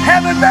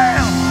 heaven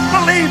bound,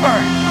 believer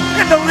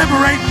in the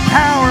liberating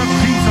power of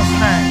Jesus'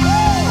 name.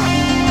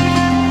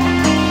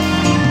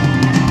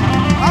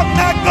 I'm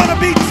not going to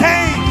be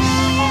tamed.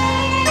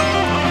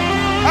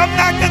 I'm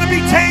not going to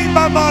be tamed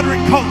by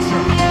modern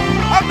culture.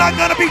 I'm not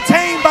going to be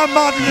tamed by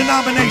modern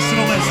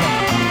denominationalism.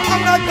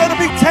 I'm not going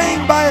to be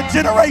tamed by a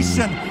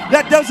generation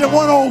that doesn't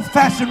want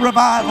old-fashioned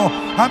revival.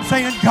 I'm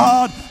saying,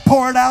 God,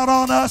 pour it out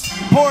on us.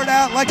 Pour it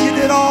out like you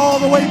did all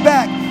the way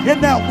back in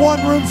that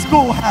one-room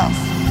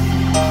schoolhouse.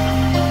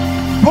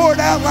 Pour it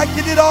out like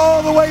you did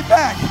all the way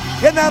back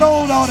in that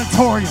old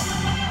auditorium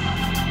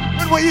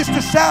when we used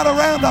to shout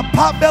around a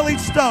pot-bellied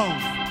stove.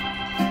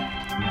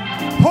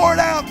 Pour it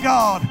out,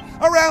 God,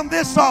 around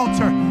this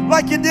altar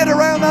like you did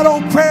around that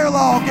old prayer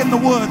log in the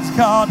woods,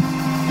 God.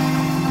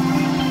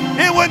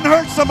 It wouldn't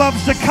hurt some of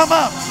us to come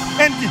up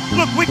and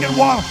look, we can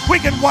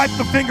wipe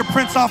the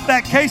fingerprints off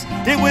that case.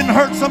 It wouldn't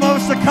hurt some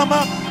of us to come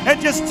up and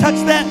just touch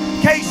that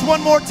case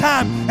one more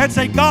time and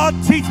say, God,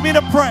 teach me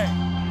to pray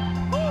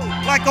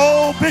like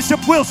old Bishop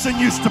Wilson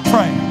used to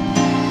pray.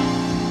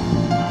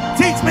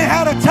 Teach me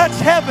how to touch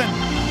heaven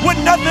when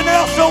nothing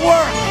else will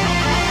work.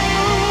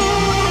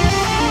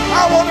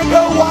 I want to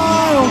go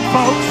wild,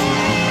 folks.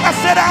 I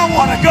said I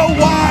want to go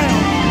wild.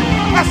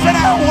 I said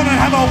I want to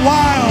have a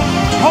wild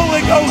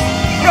Holy Ghost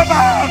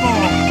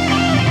revival.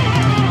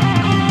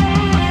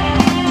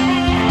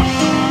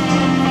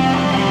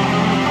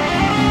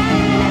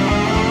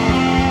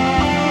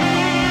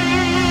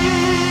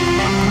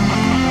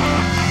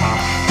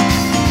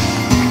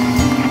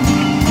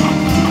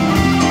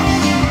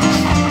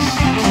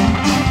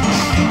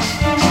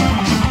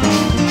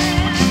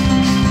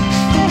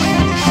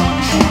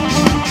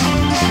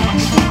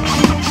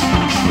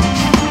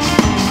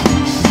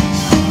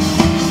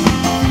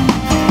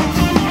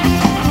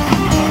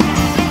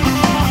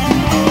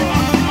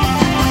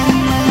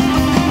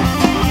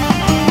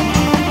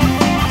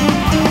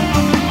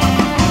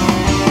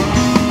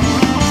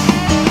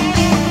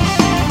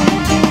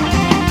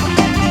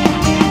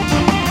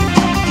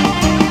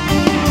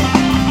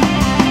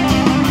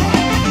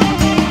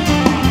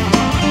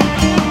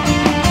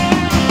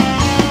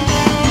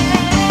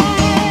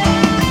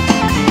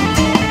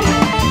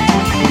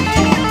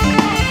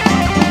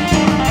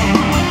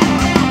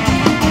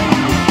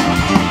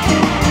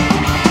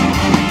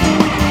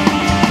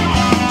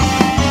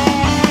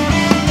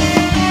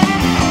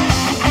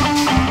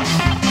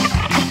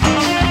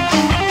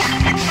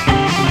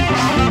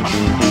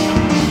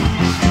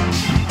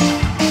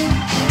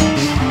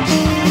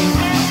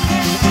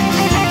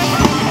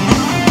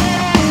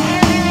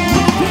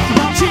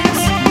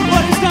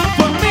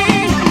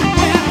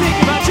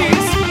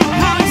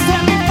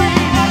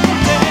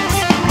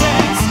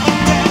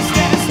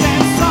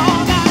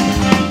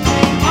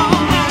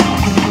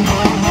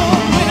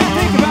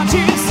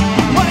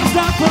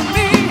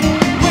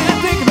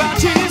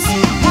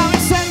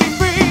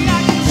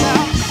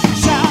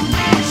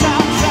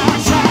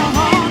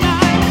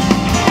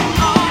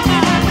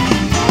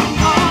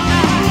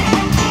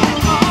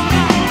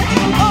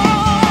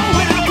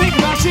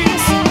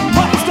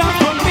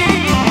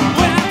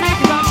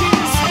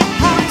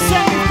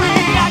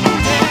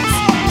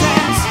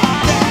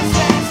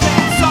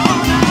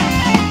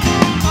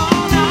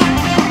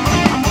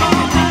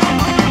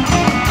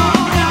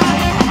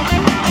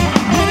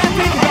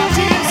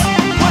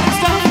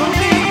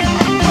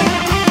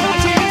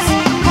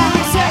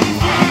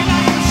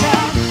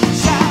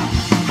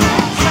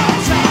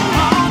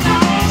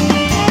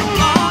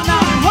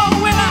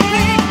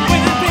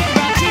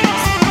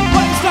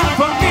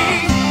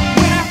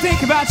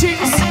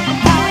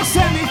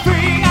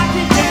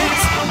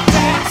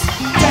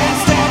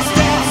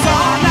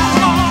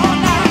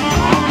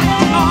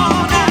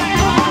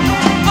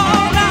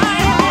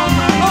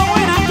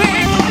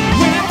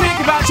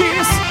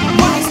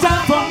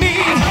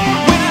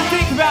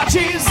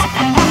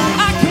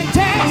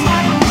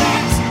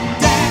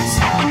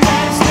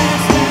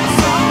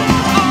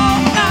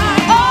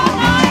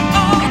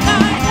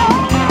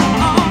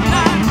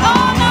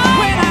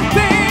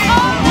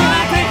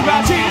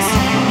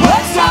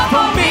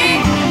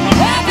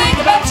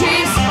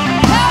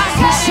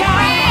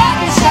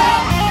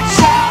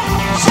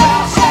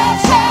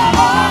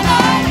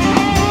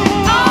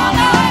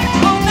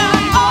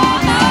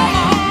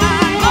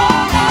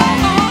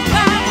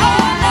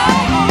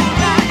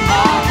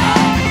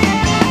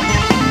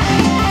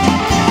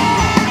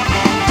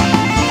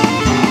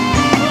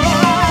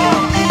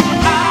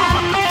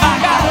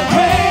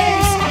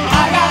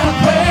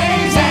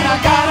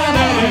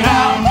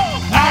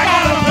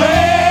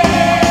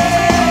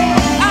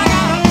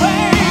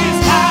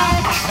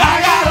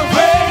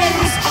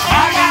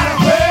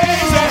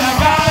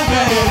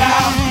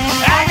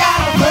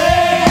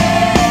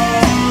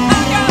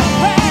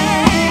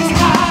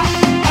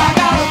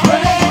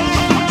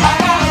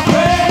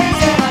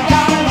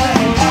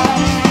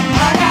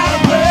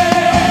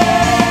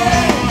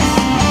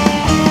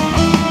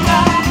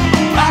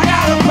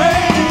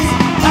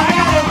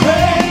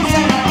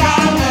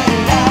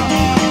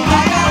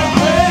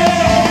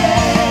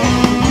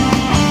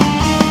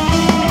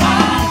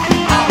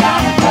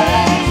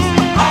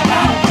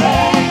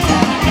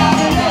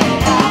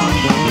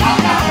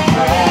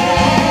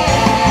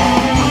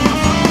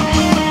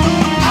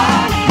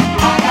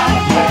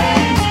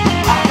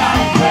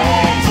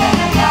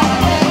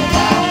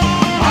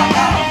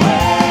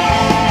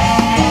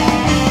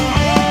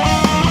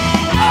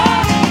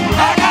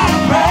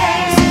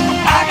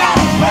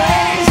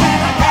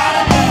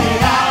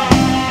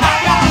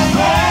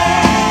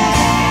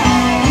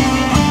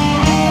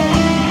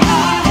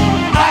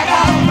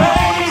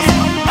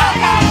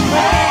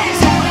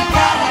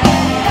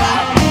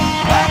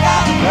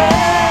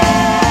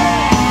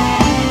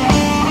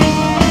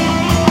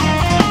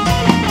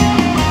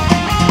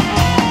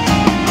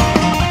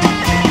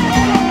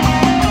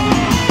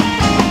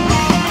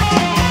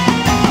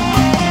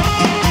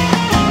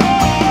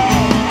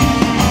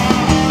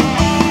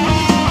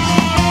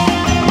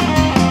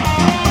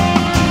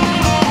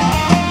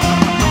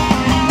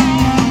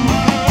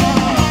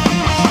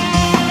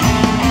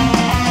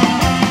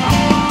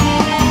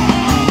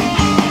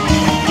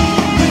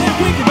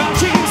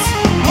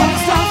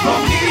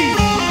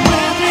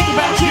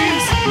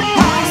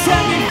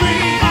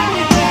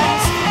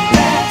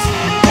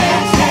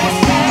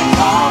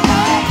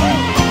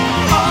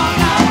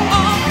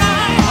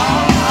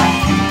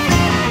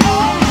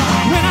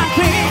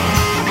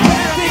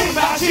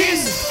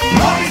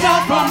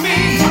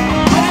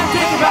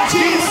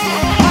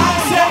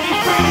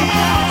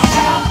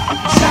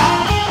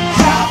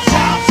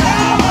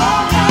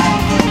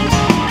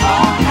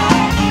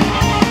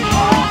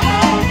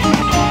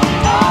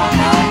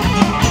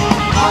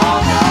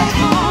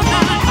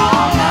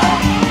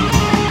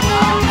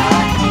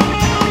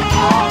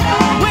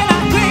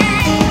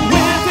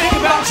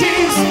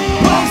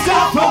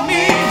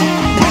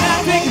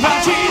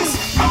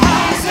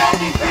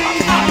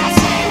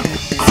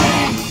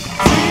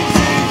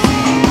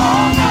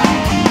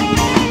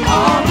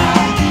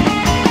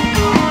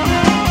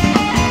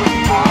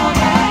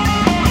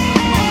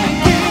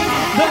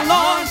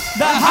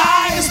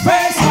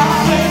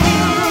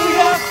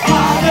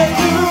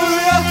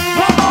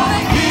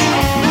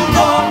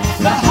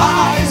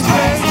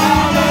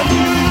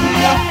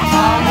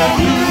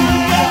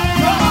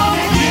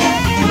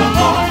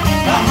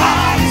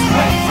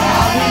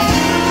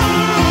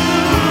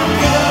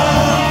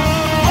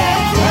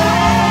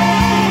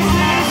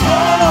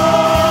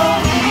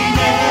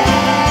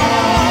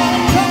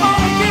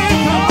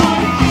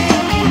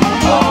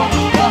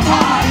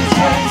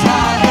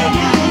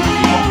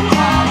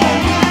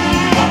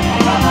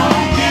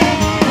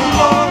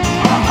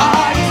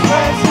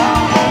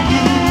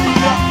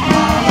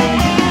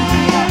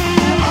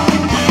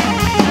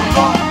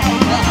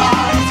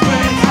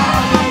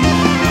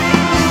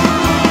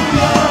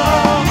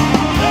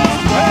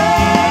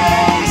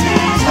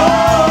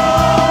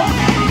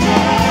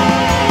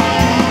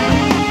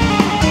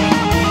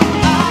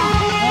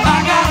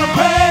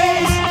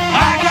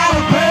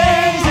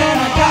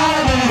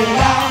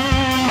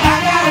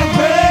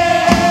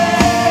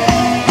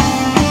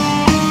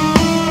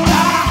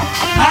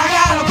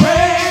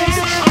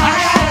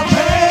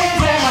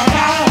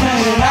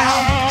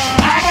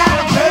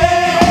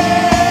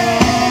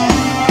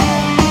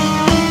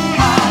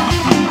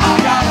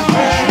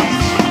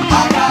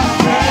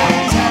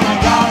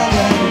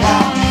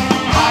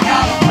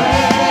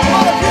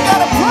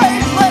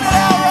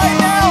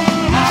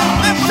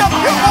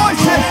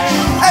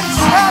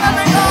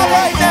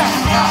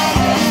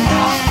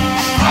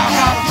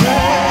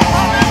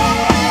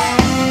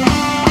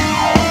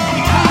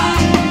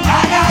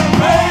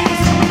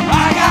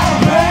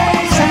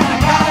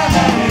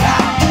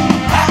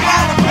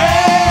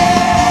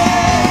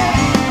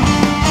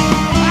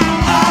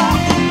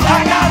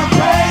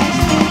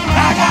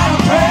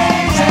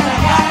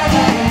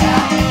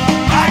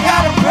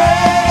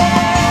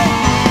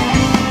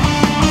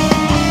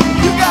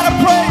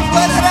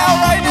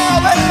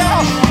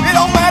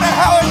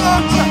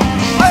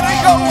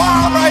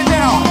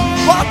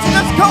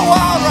 go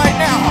wild right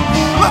now.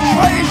 Let's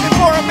praise Him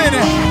for a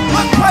minute.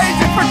 Let's praise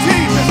Him for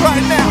Jesus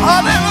right now.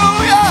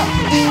 Hallelujah.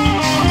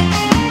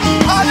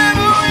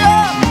 Hallelujah.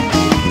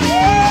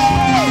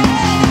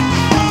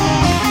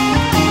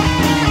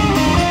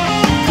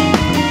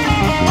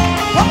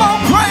 Come on,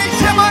 praise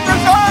Him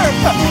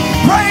undeserved.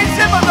 Praise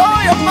Him with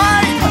all your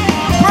might.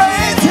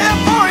 Praise Him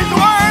for He's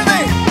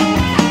worthy.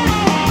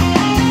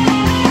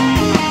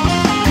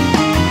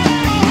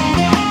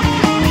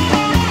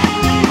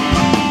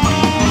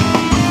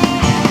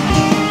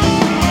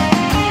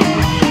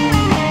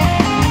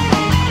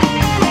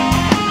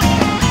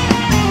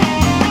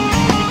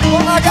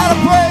 Well, I gotta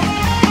pray.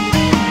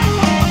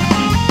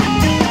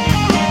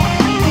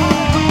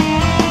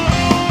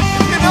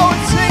 If you know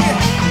it, sing it.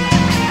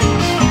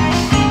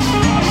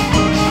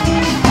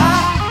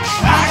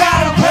 I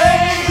gotta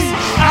praise,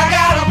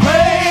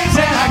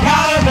 and I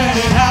gotta let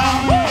it out.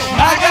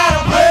 I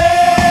gotta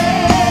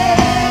praise.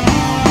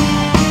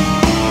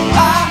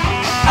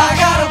 I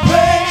gotta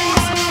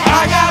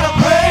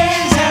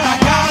praise, and I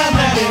gotta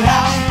let it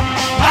out.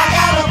 I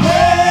gotta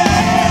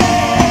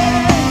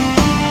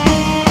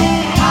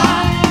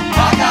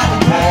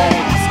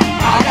praise.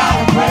 I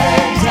gotta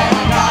praise, and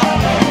I gotta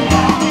let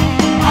it out.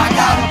 I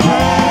gotta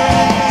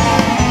praise.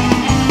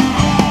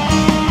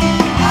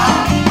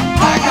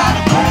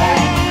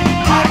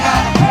 I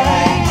gotta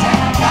praise,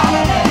 and I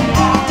gotta let it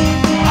out.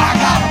 I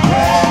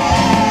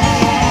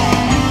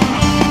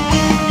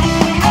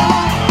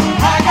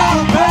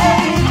gotta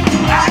praise.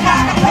 I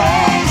gotta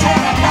praise,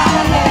 and I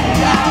gotta let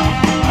it out.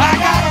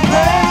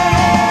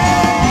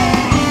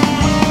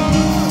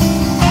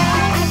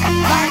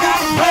 I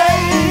gotta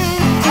praise.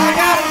 I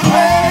gotta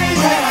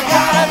praise, and I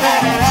gotta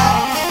let it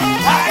out.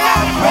 I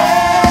gotta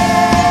praise.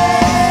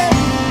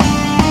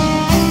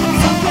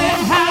 Something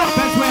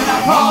happens when I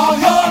call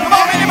your name. Come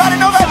on, anybody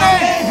know that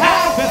name? Something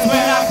happens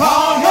when I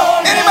call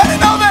your name. Anybody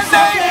know that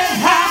name?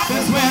 Something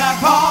happens when I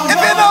call If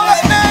your you know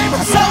that name,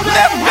 lift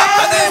up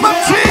the name of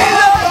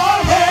Jesus.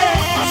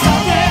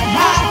 Something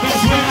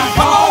happens when I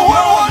Come call on,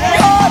 we're one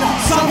God,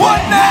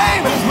 one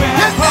name.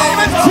 His name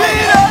is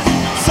Jesus.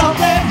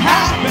 Something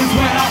happens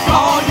when I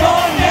call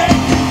your name.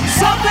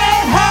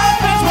 Something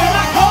happens when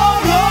I call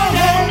your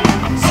name.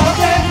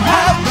 Something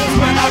happens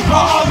when I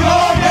call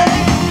your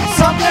name.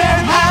 Something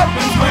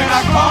happens when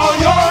I call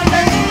your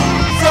name.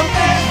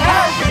 Something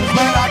happens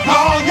when I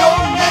call your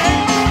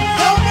name.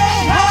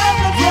 Something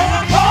happens when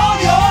I call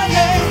your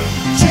name.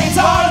 Chains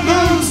are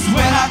loose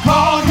when I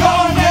call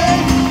your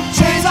name.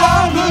 Chains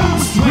are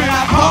loose when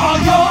I call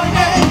your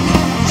name.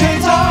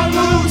 Chains are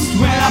loose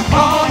when I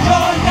call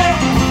your name.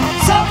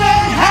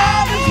 Something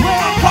happens when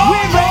I call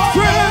your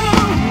name.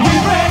 We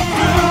break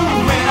through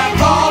when I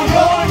call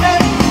your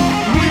name.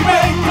 We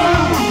break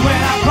through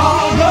when I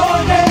call your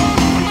name.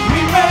 We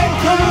break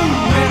through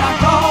when I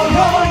call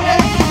your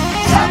name.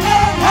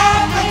 Something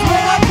happens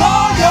when I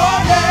call your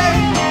name.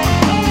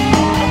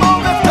 Come on,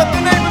 lift up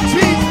the name of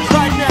Jesus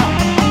right now.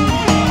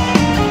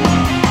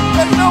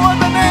 There's no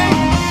other name.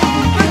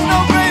 There's no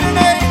greater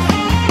name.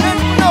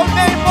 There's no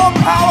name more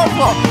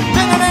powerful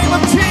than the name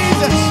of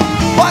Jesus.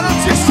 Why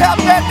don't you shout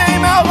that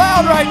name out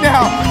loud right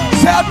now?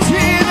 Shout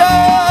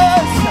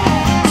Jesus!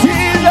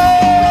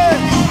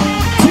 Jesus!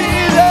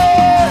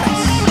 Jesus!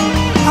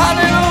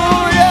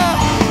 Hallelujah!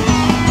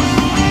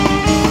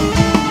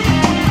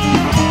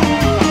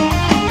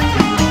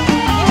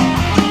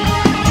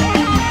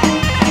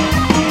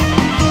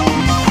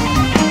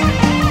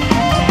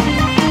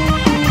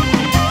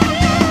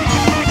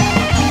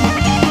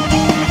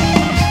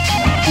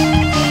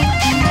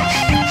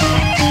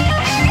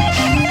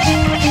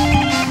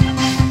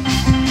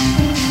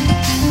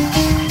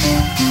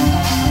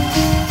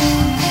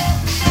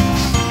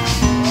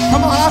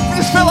 Come on, I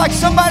just feel like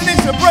somebody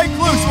needs to break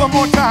loose one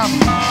more time.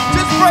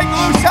 Just break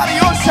loose out of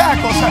your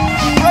shackles.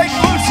 Break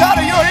loose out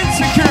of your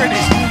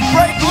insecurities.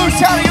 Break loose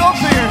out of your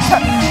fears.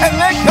 And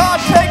let God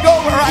take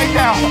over right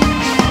now.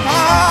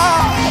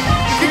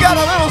 You got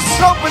a little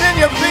stomping in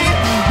your feet.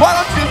 Why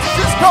don't you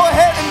just go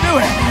ahead and do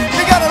it?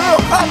 You got a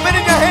little clapping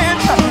in your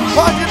hands.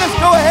 Why don't you just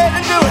go ahead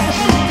and do it?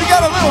 You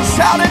got a little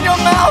shout in your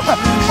mouth.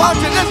 Why don't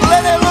you just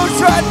let it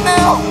loose right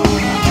now?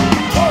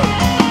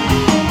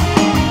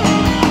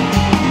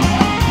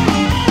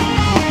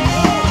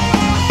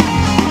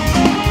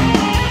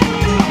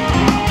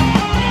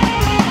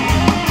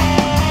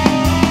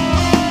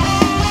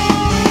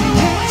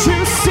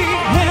 You see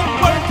him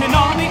working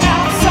on the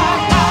outside.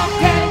 I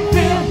can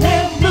feel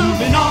him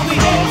moving on the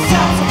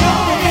inside. So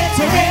come and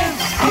enter in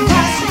and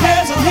cast your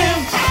cares on him.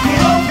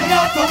 He'll open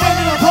up the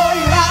window and pour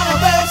you out of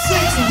those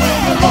seats. And when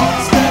the Lord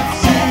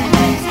steps in,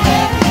 he's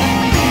everything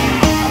you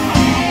need.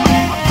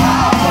 Healing,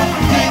 power,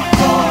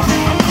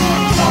 victory.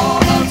 It's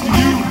all up to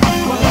you.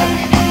 Whatever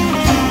you need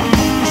to do,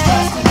 just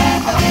trust him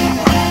and believe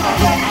it and I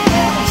take the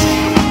energy.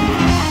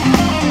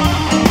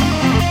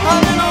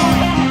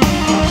 Hallelujah.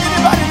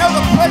 Anybody know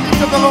the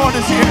presence of the Lord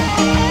is here?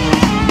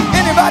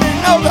 Anybody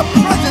know the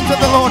presence of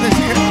the Lord is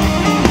here?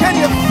 Can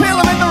you feel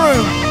him in the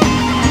room?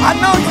 I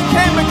know you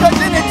can because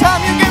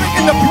anytime you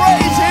begin to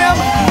praise him,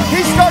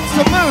 he starts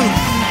to move.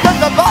 Because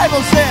the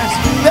Bible says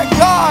that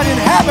God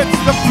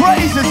inhabits the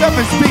praises of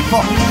his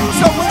people.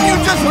 So when you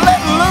just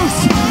let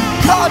loose,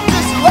 God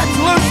just lets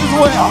loose as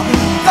well.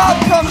 God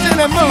comes in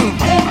and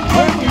moves.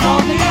 Working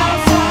on the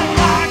outside,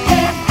 I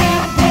can't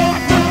get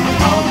moving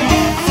on the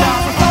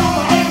inside. So come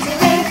on, it's a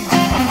thing.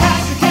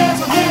 Pass the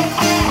cares on you.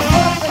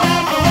 Working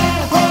out the way,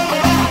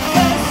 working out the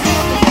best.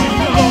 When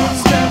the Lord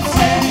steps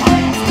in, he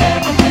brings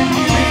everything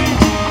you need.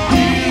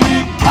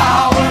 Healing,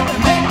 power,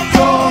 and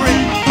victory.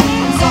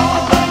 It's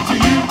all up to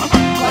you.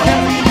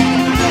 Whatever you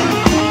need to do,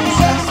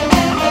 trust him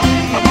and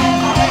believe, and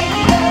I make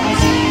you never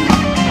see.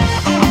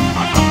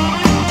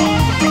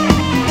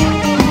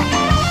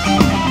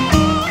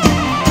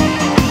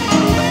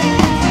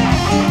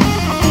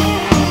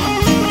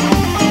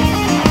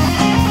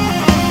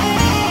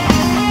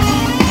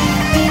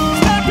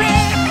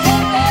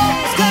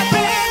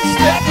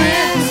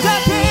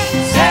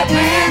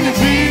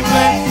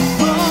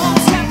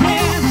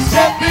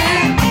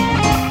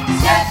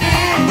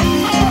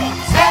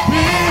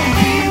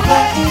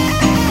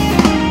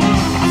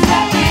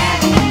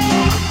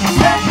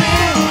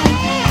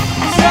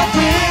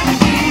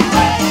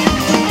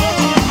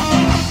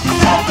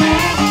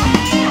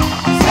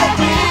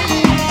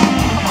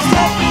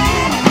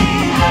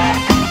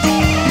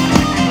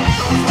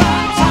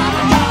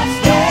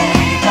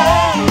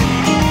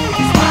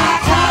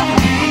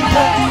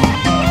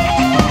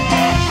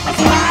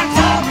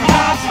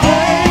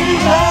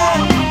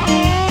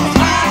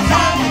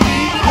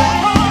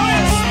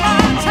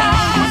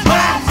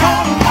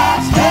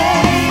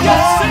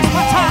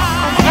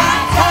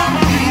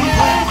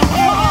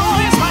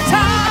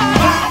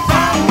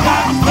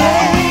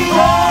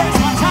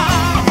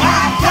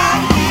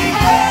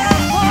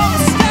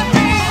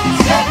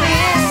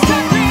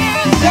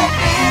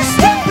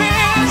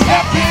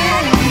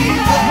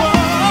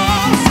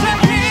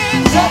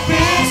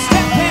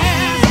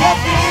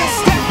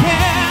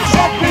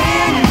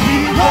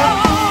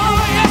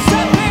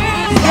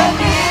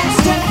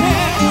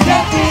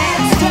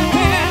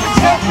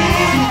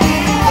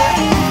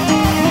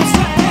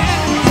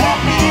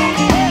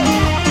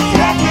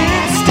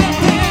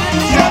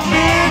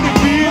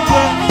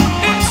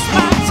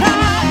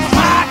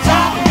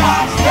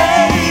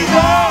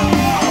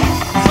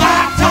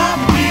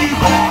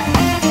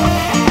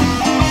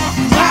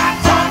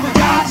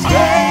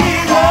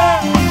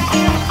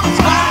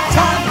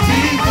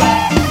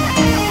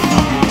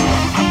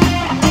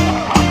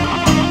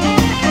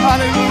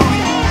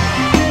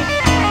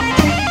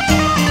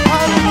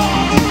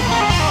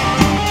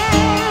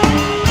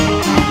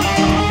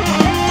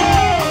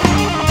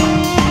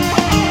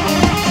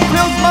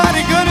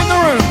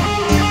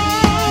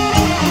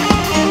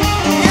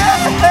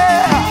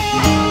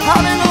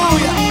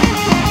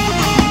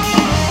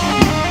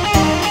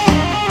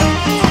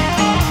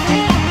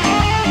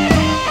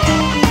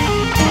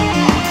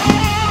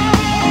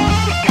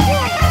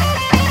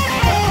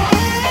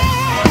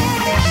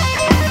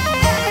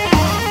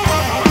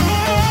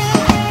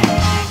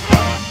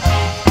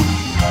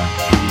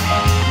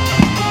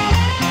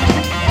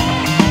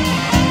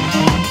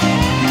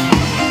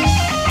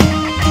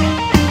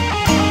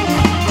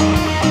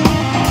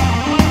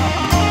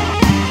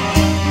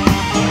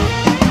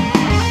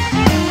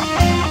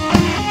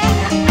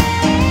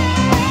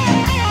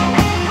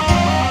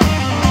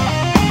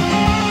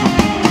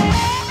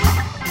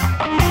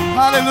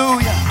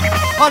 Hallelujah.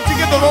 Why don't you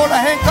give the Lord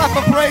a hand clap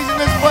of praise in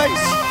this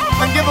place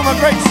and give him a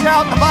great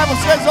shout. The Bible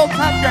says, oh,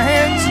 clap your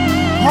hands,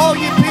 all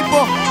you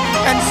people,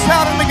 and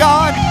shout unto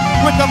God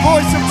with the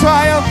voice of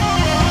triumph.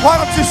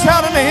 Why don't you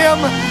shout unto him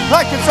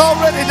like it's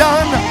already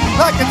done,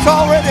 like it's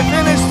already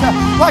finished,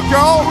 like you're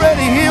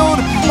already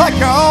healed, like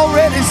you're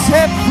already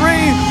set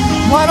free.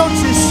 Why don't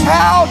you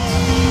shout,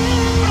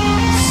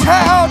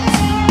 shout,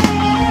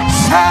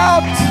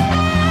 shout,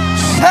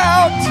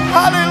 shout,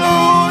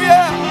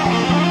 hallelujah.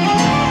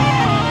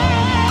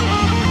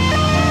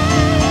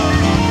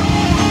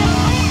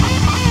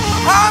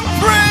 I'm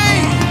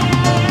free.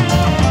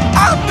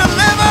 I'm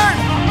delivered.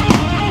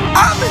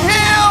 I'm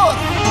healed.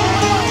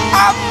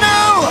 I'm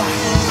new.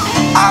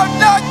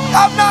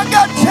 I've not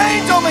got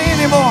chains on me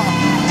anymore.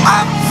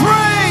 I'm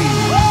free.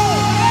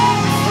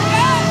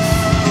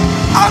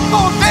 I'm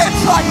going to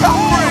dance like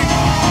I'm free.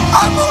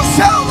 I'm going to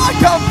shout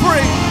like I'm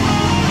free.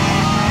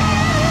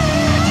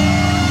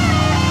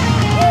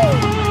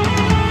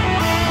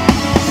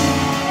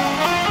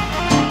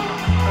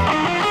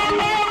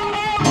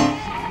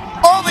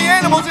 All the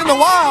animals in the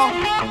wild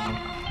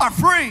are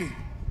free.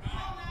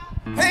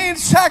 They ain't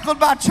shackled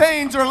by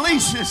chains or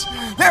leashes.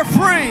 They're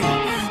free.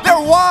 They're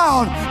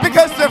wild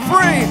because they're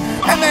free.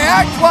 And they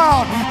act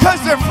wild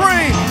because they're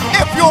free.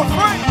 If you're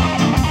free.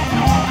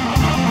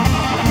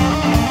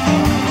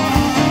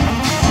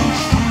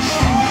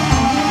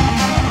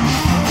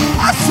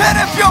 I said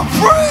if you're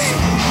free,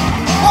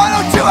 why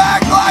don't you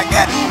act like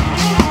it?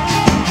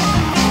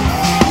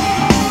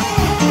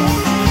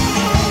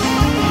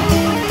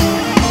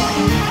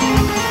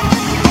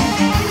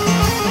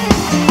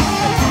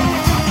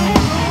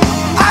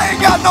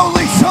 Got no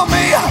leash on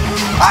me.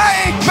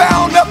 I ain't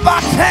bound up by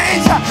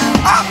chains.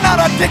 I'm not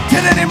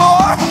addicted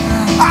anymore.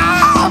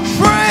 I'm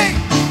free.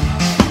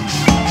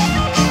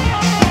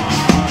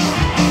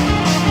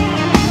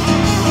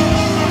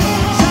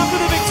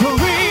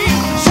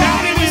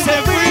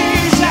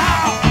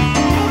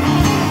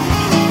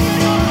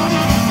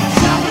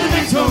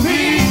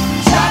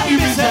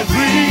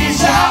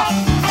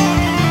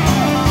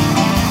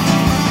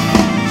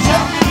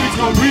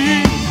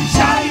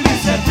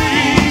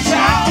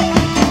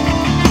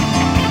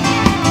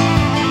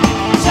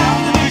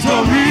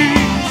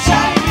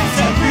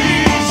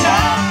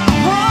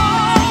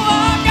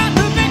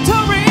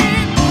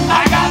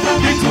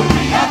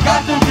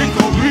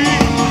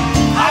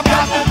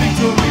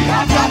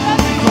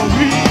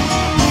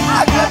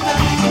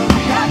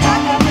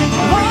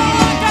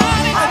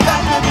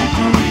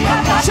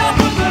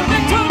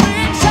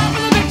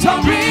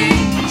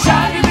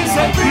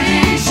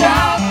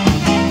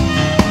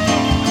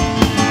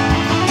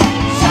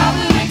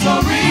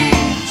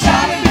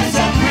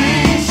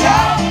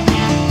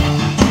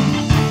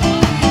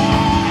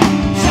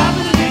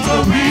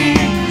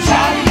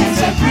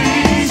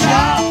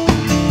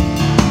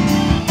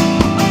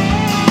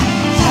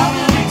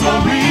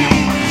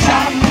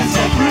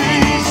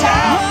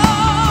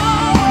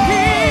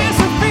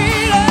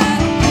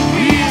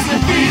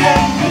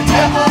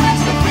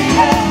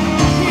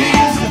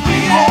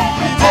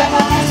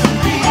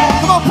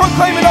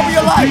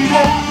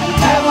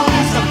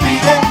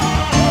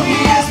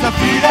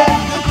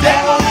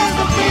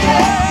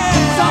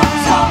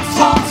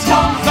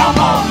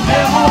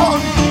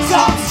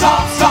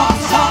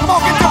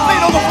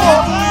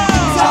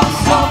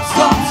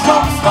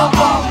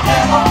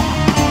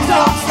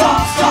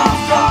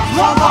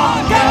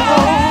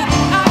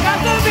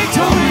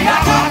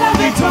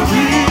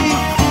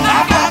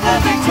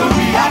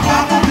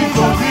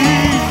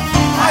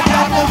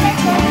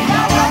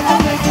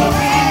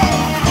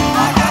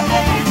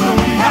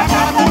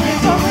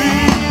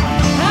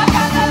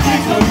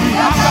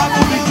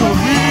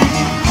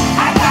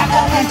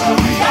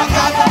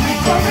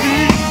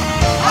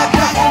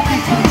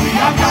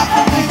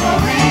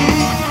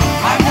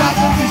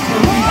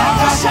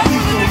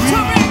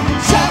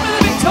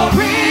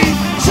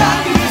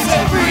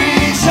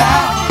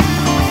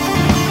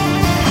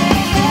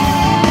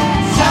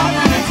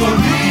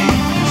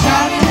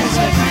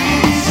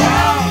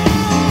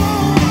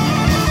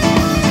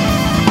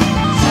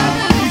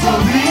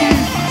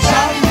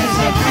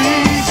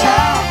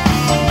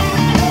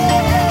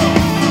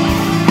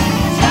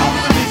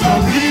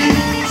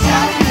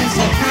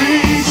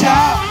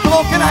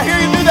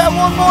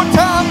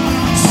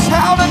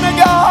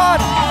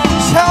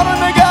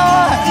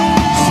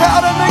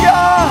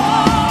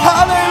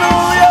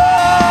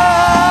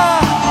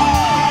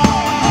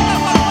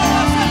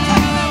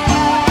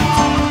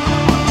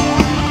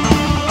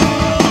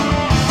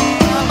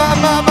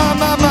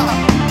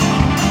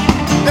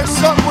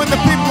 when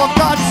the people of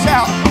God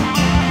shout.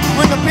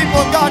 When the people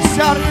of God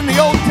shouted in the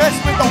Old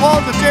Testament, the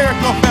walls of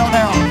Jericho fell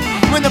down.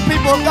 When the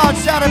people of God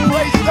shouted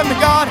praises unto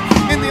God,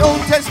 in the Old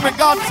Testament,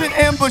 God sent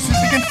ambushes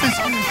against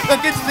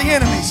the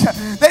enemies.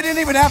 They didn't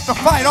even have to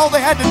fight. All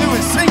they had to do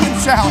is sing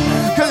and shout.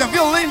 Because if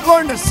you'll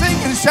learn to sing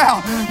and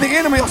shout, the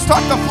enemy will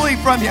start to flee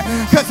from you.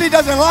 Because he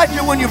doesn't like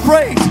it when you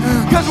praise.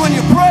 Because when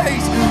you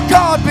praise,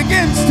 God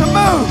begins to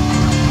move.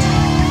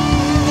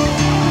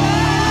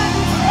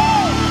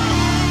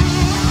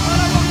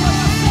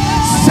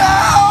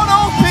 Shout,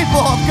 O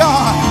people of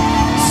God.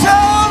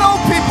 Shout, O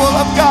people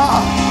of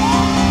God.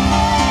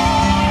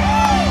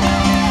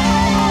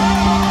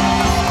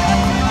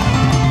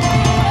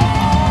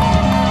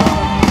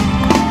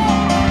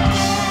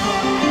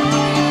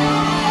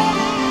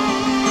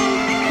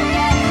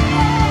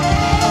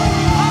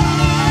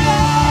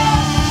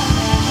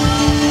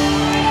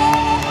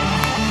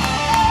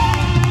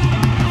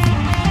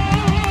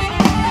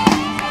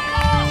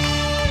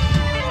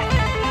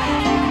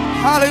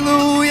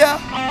 Hallelujah.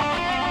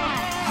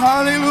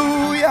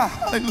 Hallelujah.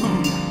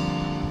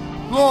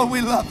 Hallelujah. Lord,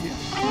 we love you.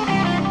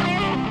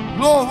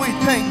 Lord, we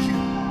thank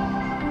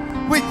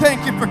you. We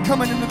thank you for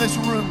coming into this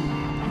room.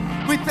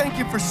 We thank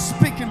you for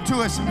speaking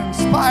to us and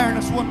inspiring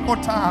us one more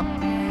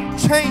time,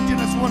 changing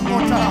us one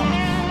more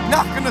time,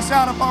 knocking us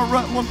out of our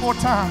rut one more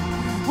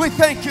time. We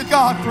thank you,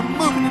 God, for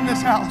moving in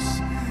this house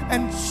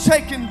and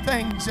shaking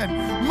things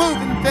and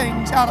moving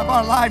things out of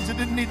our lives that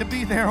didn't need to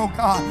be there, oh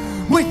God.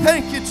 We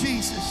thank you,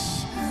 Jesus.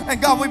 And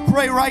God, we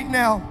pray right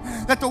now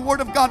that the Word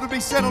of God would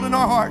be settled in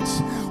our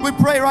hearts. We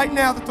pray right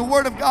now that the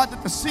Word of God,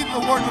 that the seed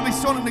of the Word would be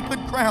sown into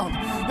good ground,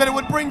 that it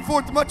would bring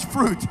forth much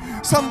fruit,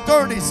 some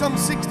 30, some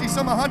 60,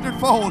 some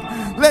 100-fold.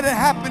 Let it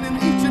happen in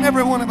each and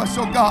every one of us,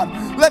 oh God.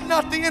 Let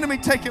not the enemy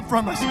take it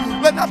from us.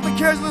 Let not the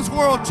cares of this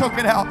world choke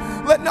it out.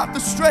 Let not the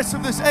stress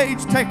of this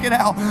age take it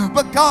out.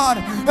 But God,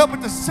 help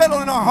it to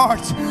settle in our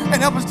hearts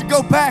and help us to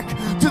go back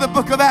to the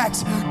book of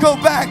Acts. Go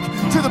back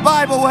to the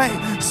Bible way.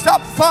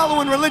 Stop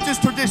following religious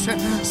tradition.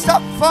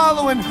 Stop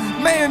following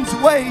man's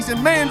ways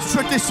and man's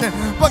tradition.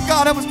 But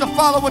God, help us to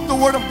follow what the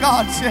Word of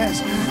God says.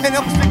 And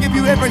help us to give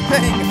you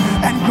everything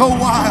and go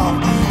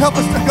wild. Help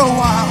us to go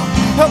wild.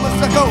 Help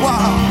us to go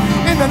wild.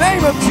 In the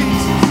name of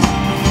Jesus.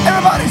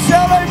 Everybody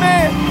shout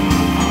amen.